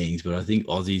human beings, but I think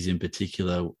Aussies in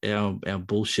particular, our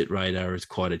bullshit radar is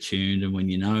quite attuned. And when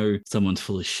you know someone's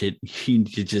full of shit, you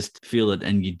just feel it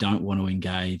and you don't want to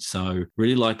engage. So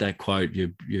really like that quote. Your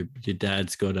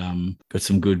dad's got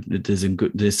some good,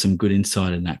 there's some good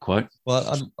insight in that quote.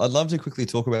 Well, I'd love to quickly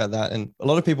talk about that. And a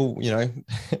lot of people,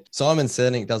 Simon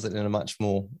Sinek does it in a much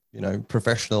more,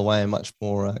 professional way, a much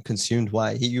more consumed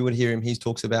way. You would hear him. He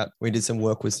talks about, we did some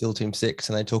work with SEAL Team 6,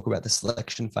 and they talk about the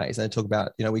selection phase. And they talk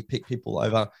about, we pick people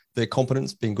over their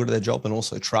competence, being good at their job, and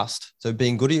also trust. So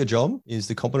being good at your job is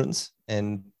the competence,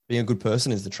 and being a good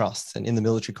person is the trust. And in the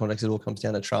military context, it all comes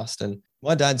down to trust. And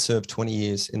my dad served 20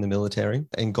 years in the military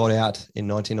and got out in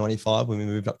 1995 when we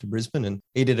moved up to Brisbane. And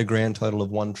he did a grand total of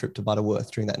 1 trip to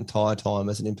Butterworth during that entire time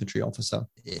as an infantry officer.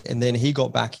 And then he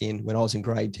got back in when I was in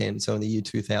grade 10, so in the year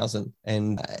 2000.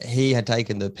 And he had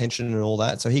taken the pension and all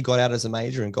that. So he got out as a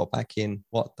major and got back in,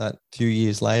 that few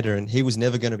years later. And he was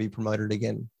never going to be promoted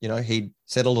again. He'd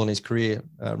settled on his career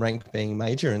rank being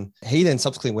major. And he then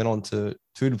subsequently went on to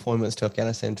 2 deployments to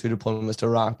Afghanistan, 2 deployments to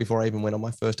Iraq before I even went on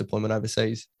my first deployment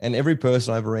overseas. And every person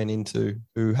person I ever ran into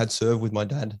who had served with my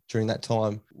dad during that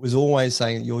time was always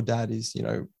saying, your dad is,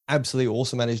 absolutely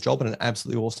awesome at his job and an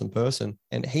absolutely awesome person.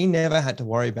 And he never had to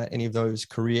worry about any of those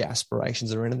career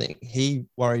aspirations or anything. He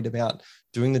worried about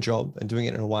doing the job and doing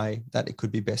it in a way that it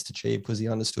could be best achieved because he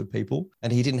understood people.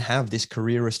 And he didn't have this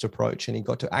careerist approach, and he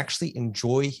got to actually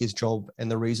enjoy his job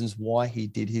and the reasons why he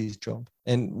did his job.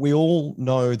 And we all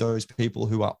know those people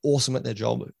who are awesome at their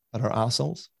job but are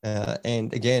assholes.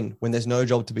 And again, when there's no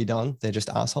job to be done, they're just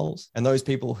assholes. And those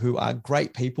people who are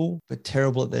great people but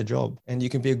terrible at their job. And you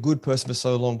can be a good person for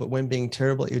so long, but when being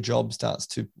terrible at your job starts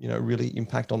to, really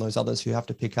impact on those others who have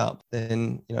to pick up,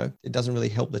 then, it doesn't really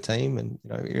help the team. And,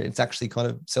 it's actually kind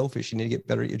of selfish. You need to get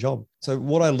better at your job. So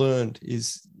what I learned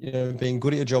is, being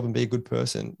good at your job and be a good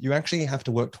person, you actually have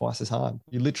to work twice as hard.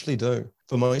 You literally do.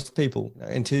 For most people,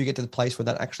 until you get to the place where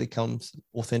that actually comes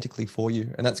authentically for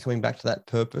you. And that's coming back to that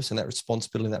purpose and that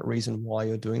responsibility and that reason why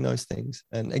you're doing those things.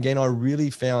 And again, I really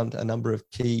found a number of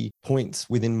key points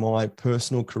within my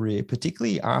personal career,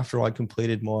 particularly after I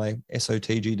completed my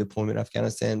SOTG deployment in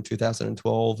Afghanistan in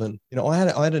 2012. And, I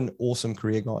had an awesome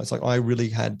career, guys. Like, I really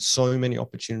had so many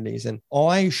opportunities, and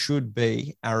I should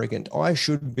be arrogant. I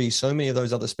should be so many of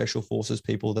those other special forces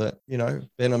people that,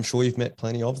 Ben, I'm sure you've met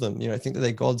plenty of them, think that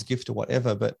they're God's gift or whatever.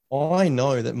 But I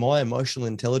know that my emotional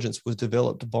intelligence was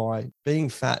developed by being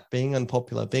fat, being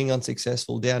unpopular, being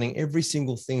unsuccessful, doubting every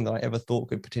single thing that I ever thought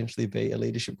could potentially be a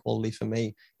leadership quality for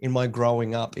me in my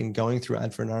growing up, in going through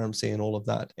ADFA and RMC and all of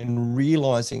that, and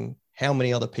realizing how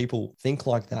many other people think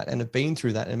like that and have been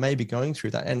through that and maybe going through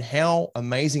that, and how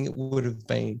amazing it would have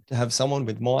been to have someone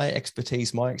with my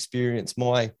expertise, my experience,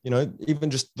 my, even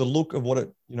just the look of what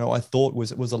it, I thought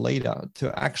was a leader,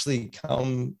 to actually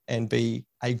come and be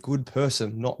a good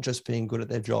person, not just being good at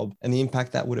their job, and the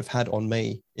impact that would have had on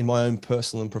me in my own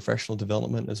personal and professional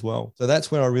development as well. So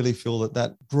that's where I really feel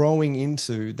that growing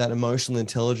into that emotional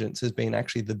intelligence has been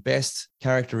actually the best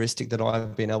characteristic that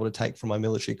I've been able to take from my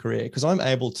military career, because I'm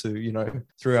able to,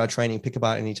 through our training, pick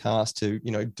apart any task to,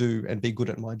 do and be good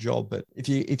at my job. But if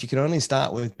you can only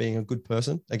start with being a good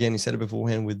person, again, you said it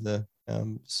beforehand with the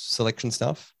selection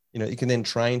stuff, you can then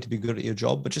train to be good at your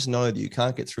job, but just know that you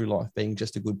can't get through life being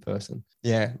just a good person.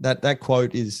 Yeah, that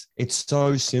quote it's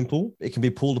so simple. It can be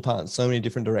pulled apart in so many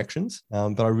different directions.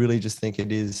 But I really just think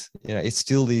it is, it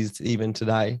still is even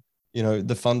today,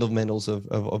 the fundamentals of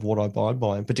what I abide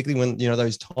by. And particularly when,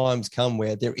 those times come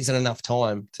where there isn't enough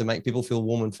time to make people feel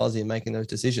warm and fuzzy in making those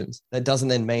decisions. That doesn't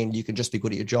then mean you can just be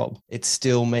good at your job. It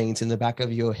still means in the back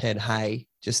of your head, hey,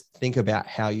 just think about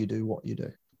how you do what you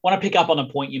do. I want to pick up on a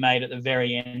point you made at the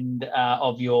very end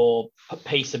of your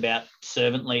piece about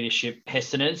servant leadership,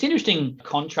 Heston. And it's an interesting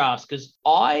contrast, because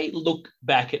I look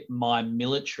back at my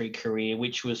military career,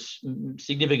 which was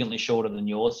significantly shorter than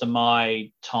yours. So my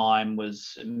time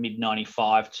was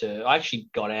mid-95 to, I actually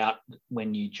got out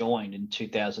when you joined in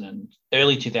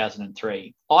early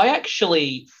 2003. I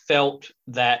actually felt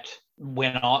that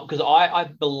because I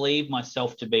believe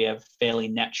myself to be a fairly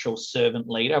natural servant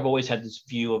leader. I've always had this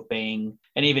view of being,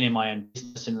 and even in my own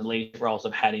business and the leadership roles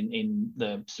I've had in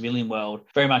the civilian world,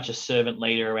 very much a servant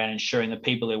leader around ensuring the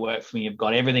people who work for me have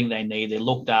got everything they need, they're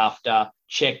looked after,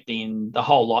 checked in, the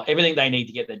whole lot, everything they need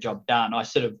to get their job done.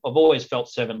 I've always felt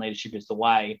servant leadership is the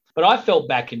way. But I felt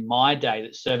back in my day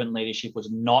that servant leadership was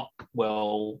not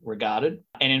well regarded.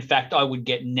 And in fact, I would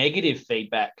get negative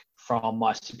feedback from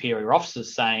my superior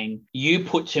officers saying, you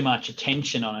put too much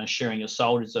attention on ensuring your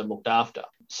soldiers are looked after.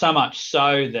 So much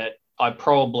so that I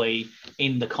probably,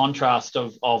 in the contrast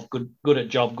of good at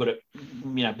job, good at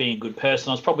being a good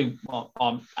person,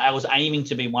 I was aiming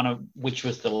to be one of which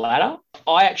was the latter.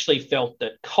 I actually felt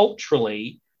that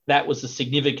culturally that was a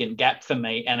significant gap for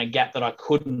me, and a gap that I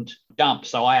couldn't dump.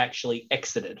 So I actually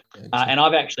exited. And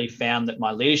I've actually found that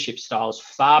my leadership style is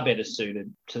far better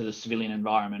suited to the civilian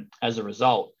environment as a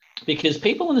result. Because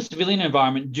people in the civilian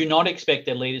environment do not expect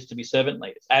their leaders to be servant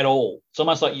leaders at all. It's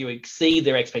almost like you exceed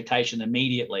their expectation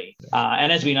immediately.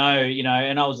 And as we know,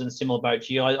 and I was in a similar boat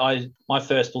to you. My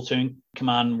first platoon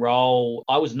command role,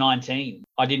 I was 19.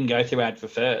 I didn't go through ADFA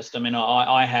first. I mean,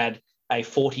 I had a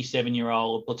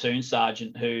 47-year-old platoon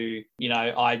sergeant who,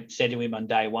 I said to him on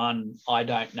day one, I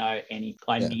don't know any.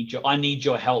 I need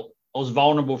your help. I was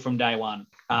vulnerable from day one.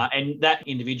 And that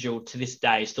individual to this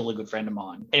day is still a good friend of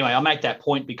mine. Anyway, I make that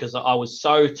point because I was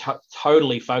so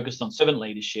totally focused on servant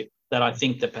leadership that I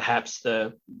think that perhaps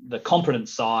the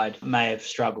competence side may have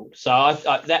struggled. So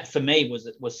that for me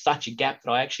was such a gap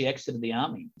that I actually exited the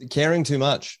army. Caring too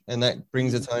much, and that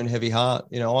brings its own heavy heart.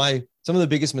 Some of the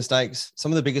biggest mistakes,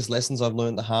 some of the biggest lessons I've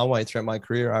learned the hard way throughout my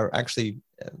career are actually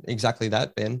exactly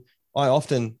that, Ben. I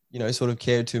often, sort of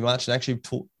cared too much, and actually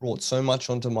brought so much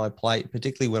onto my plate,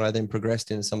 particularly when I then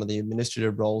progressed into some of the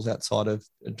administrative roles outside of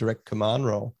a direct command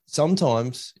role.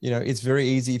 Sometimes, it's very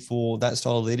easy for that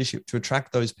style of leadership to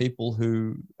attract those people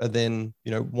who are then,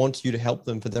 want you to help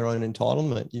them for their own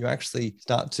entitlement. You actually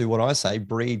start to, what I say,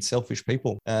 breed selfish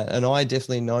people. And I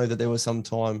definitely know that there was some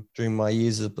time during my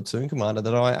years as a platoon commander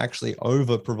that I actually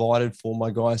over provided for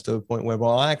my guys to a point where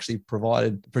I actually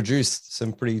produced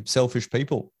some pretty selfish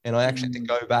people. And I actually had to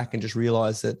go back and just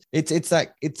realize that it's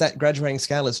that graduating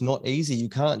scale. It's not easy. You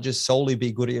can't just solely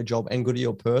be good at your job and good at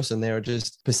your person. There are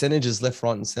just percentages left,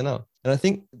 right, and center. And I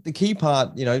think the key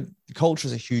part, the culture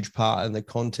is a huge part, and the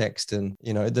context and,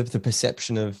 the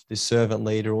perception of the servant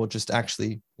leader or just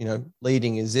actually,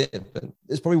 leading is it. But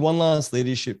there's probably one last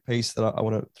leadership piece that I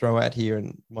want to throw out here,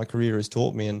 and my career has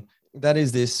taught me. And that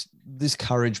is this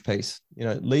courage piece.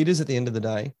 Leaders at the end of the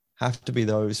day have to be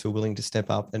those who are willing to step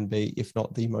up and be, if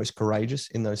not the most courageous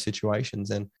in those situations.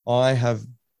 And I have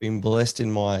been blessed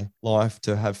in my life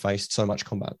to have faced so much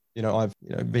combat. I've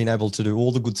been able to do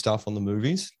all the good stuff on the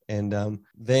movies. And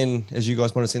then, as you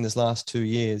guys might have seen this last 2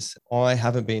 years, I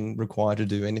haven't been required to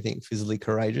do anything physically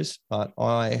courageous, but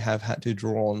I have had to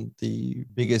draw on the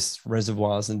biggest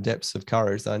reservoirs and depths of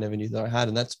courage that I never knew that I had.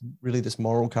 And that's really this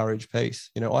moral courage piece.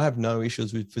 I have no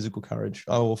issues with physical courage.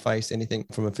 I will face anything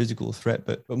from a physical threat,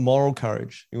 but moral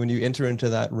courage, when you enter into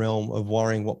that realm of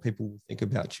worrying what people will think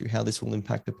about you, how this will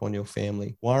impact upon your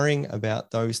family, worrying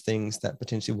about those things that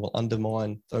potentially will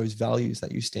undermine those values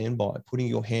that you stand by, putting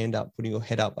your hand up, putting your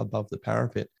head up above the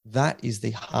parapet. That is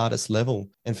the hardest level.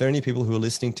 And for any people who are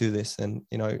listening to this, and,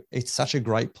 it's such a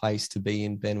great place to be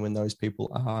in, Ben, when those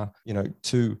people are,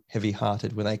 too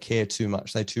heavy-hearted, when they care too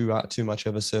much, they are too much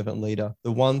of a servant leader.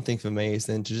 The one thing for me is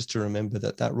then to remember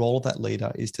that role of that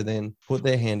leader is to then put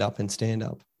their hand up and stand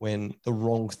up when the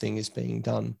wrong thing is being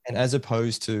done. And as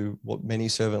opposed to what many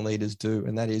servant leaders do,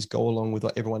 and that is go along with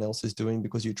what everyone else is doing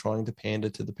because you're trying to pander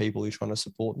to the people you're trying to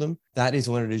support them. That is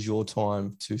when it is your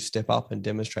time to step up and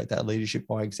demonstrate that leadership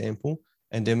by example,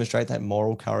 and demonstrate that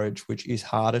moral courage, which is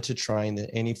harder to train than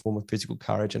any form of physical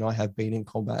courage. And I have been in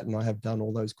combat and I have done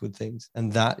all those good things.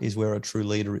 And that is where a true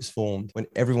leader is formed. When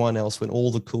everyone else, when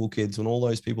all the cool kids, when all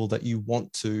those people that you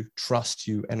want to trust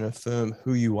you and affirm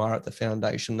who you are at the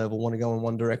foundation level want to go in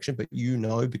one direction, but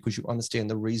because you understand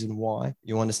the reason why,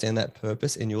 you understand that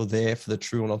purpose, and you're there for the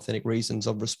true and authentic reasons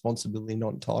of responsibility,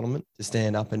 not entitlement, to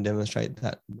stand up and demonstrate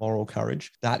that moral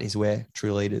courage. That is where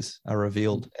true leaders are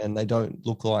revealed. And they don't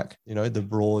look like, the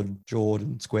broad-jawed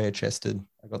and square-chested.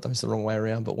 I got those the wrong way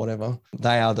around, but whatever.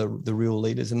 They are the real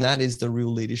leaders, and that is the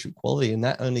real leadership quality. And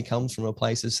that only comes from a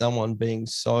place of someone being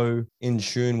so in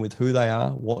tune with who they are,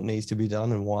 what needs to be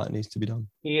done, and why it needs to be done.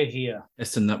 Here.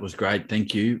 Eston, that was great.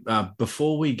 Thank you.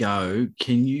 Before we go,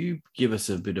 can you give us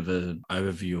a bit of an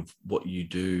overview of what you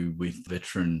do with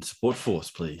Veteran Support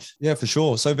Force, please? Yeah, for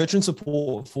sure. So Veteran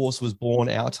Support Force was born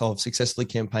out of successfully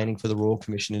campaigning for the Royal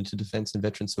Commission into Defence and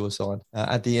Veteran Suicide.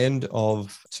 At the end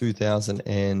of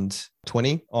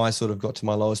 2020, I sort of got to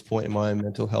my lowest point in my own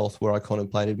mental health, where I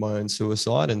contemplated my own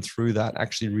suicide, and through that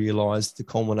actually realised the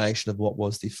culmination of what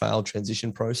was the failed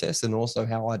transition process, and also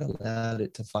how I'd allowed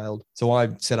it to fail. So I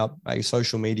set up a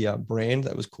social media brand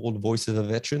that was called Voice of a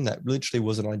Veteran, that literally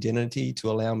was an identity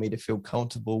to allow me to feel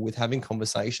comfortable with having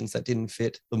conversations that didn't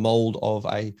fit the mold of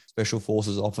a special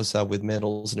forces officer with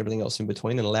medals and everything else in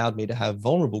between, and allowed me to have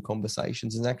vulnerable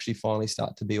conversations and actually finally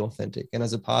start to be authentic. And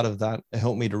as a part of that, it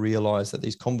helped me to realize that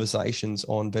these conversations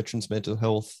on veterans' mental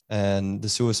health and the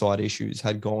suicide issues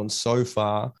had gone so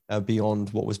far beyond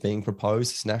what was being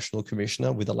proposed as National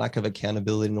Commissioner, with a lack of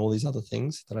accountability and all these other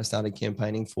things, that I started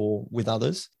campaigning for with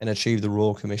others and achieved the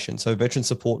Royal Commission. So Veteran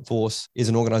Support Force is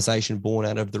an organisation born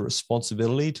out of the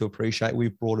responsibility to appreciate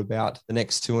we've brought about the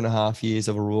next 2.5 years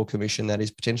of a Royal Commission that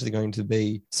is potentially going to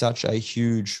be such a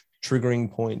huge triggering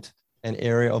point, an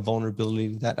area of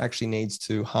vulnerability that actually needs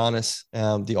to harness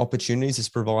the opportunities this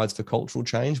provides for cultural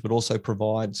change, but also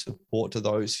provide support to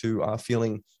those who are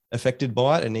feeling affected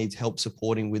by it and needs help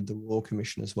supporting with the Royal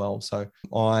Commission as well. So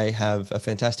I have a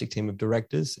fantastic team of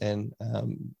directors and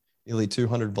nearly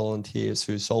 200 volunteers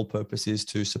whose sole purpose is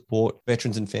to support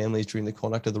veterans and families during the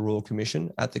conduct of the Royal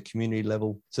Commission at the community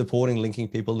level, supporting, linking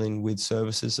people in with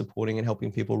services, supporting and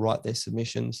helping people write their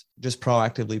submissions, just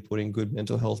proactively putting good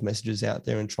mental health messages out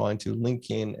there and trying to link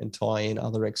in and tie in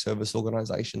other ex-service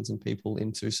organisations and people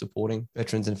into supporting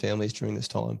veterans and families during this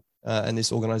time. And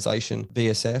this organisation,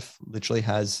 VSF, literally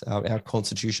has our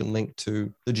constitution linked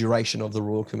to the duration of the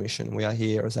Royal Commission. We are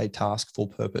here as a task for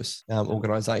purpose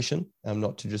organisation,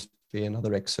 not to just be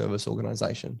another ex-service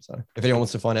organisation. So if anyone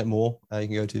wants to find out more, you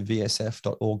can go to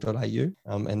vsf.org.au,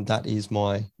 and that is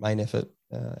my main effort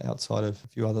outside of a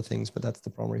few other things, but that's the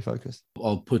primary focus.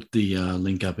 I'll put the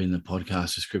link up in the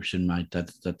podcast description, mate.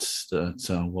 That's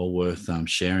well worth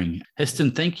sharing.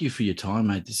 Heston, thank you for your time,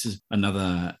 mate. This is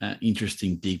another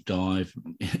interesting deep dive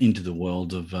into the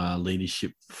world of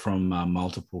leadership from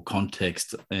multiple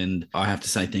contexts. And I have to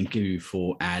say thank you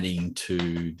for adding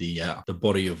to the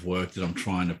body of work that I'm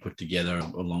trying to put together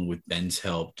along with Ben's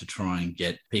help to try and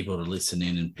get people to listen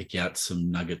in and pick out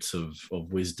some nuggets of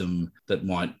wisdom that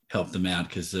might help them out.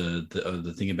 Because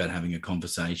the thing about having a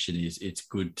conversation is it's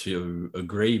good to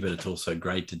agree, but it's also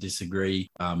great to disagree.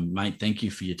 Mate, thank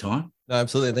you for your time. No,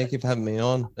 absolutely. Thank you for having me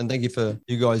on, and thank you for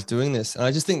you guys doing this. And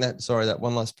I just think that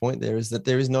one last point there is that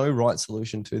there is no right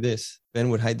solution to this. Ben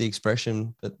would hate the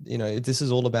expression, but this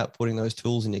is all about putting those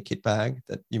tools in your kit bag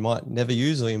that you might never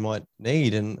use or you might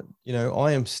need. And,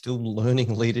 I am still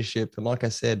learning leadership. And like I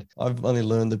said, I've only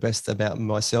learned the best about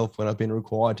myself when I've been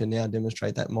required to now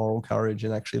demonstrate that moral courage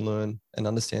and actually learn and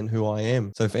understand who I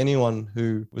am. So if anyone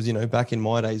who was, back in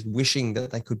my days wishing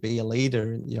that they could be a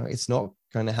leader, it's not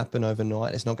going to happen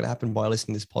overnight. It's not going to happen by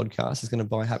listening to this podcast. It's going to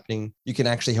be happening. You can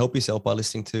actually help yourself by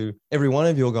listening to every one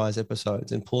of your guys'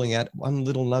 episodes and pulling out one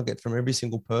little nugget from every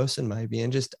single person maybe,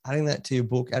 and just adding that to your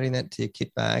book, adding that to your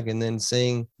kit bag, and then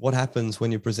seeing what happens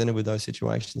when you're presented with those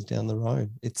situations down the road.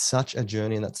 It's such a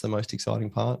journey, and that's the most exciting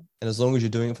part. And as long as you're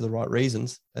doing it for the right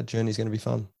reasons, that journey is going to be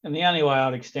fun. And the only way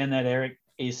I'd extend that, Eric,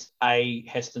 is A,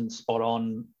 Heston spot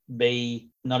on. B,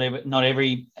 not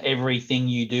everything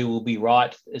you do will be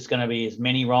right. It's going to be as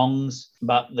many wrongs,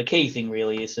 but the key thing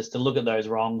really is just to look at those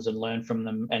wrongs and learn from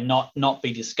them and not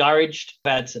be discouraged.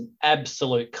 I've had some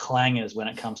absolute clangers when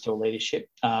it comes to a leadership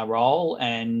role,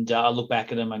 and I look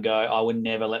back at them and go, I would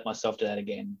never let myself do that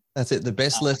again. That's it. The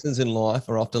best lessons in life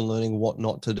are often learning what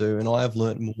not to do. And I have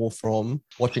learned more from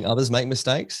watching others make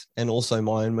mistakes and also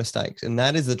my own mistakes. And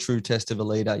that is the true test of a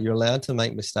leader. You're allowed to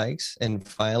make mistakes, and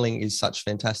failing is such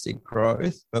fantastic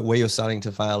growth. But where you're starting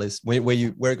to fail is where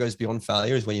it goes beyond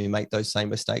failure is when you make those same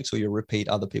mistakes or you repeat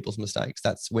other people's mistakes.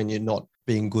 That's when you're not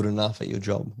being good enough at your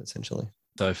job, essentially.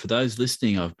 So for those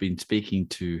listening, I've been speaking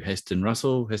to Heston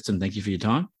Russell. Heston, thank you for your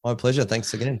time. My pleasure.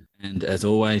 Thanks again. And as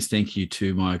always, thank you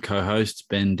to my co-host,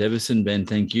 Ben Devison. Ben,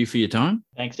 thank you for your time.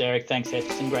 Thanks, Eric. Thanks,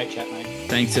 Heston. Great chat, mate.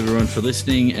 Thanks, everyone, for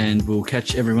listening, and we'll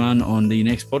catch everyone on the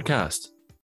next podcast.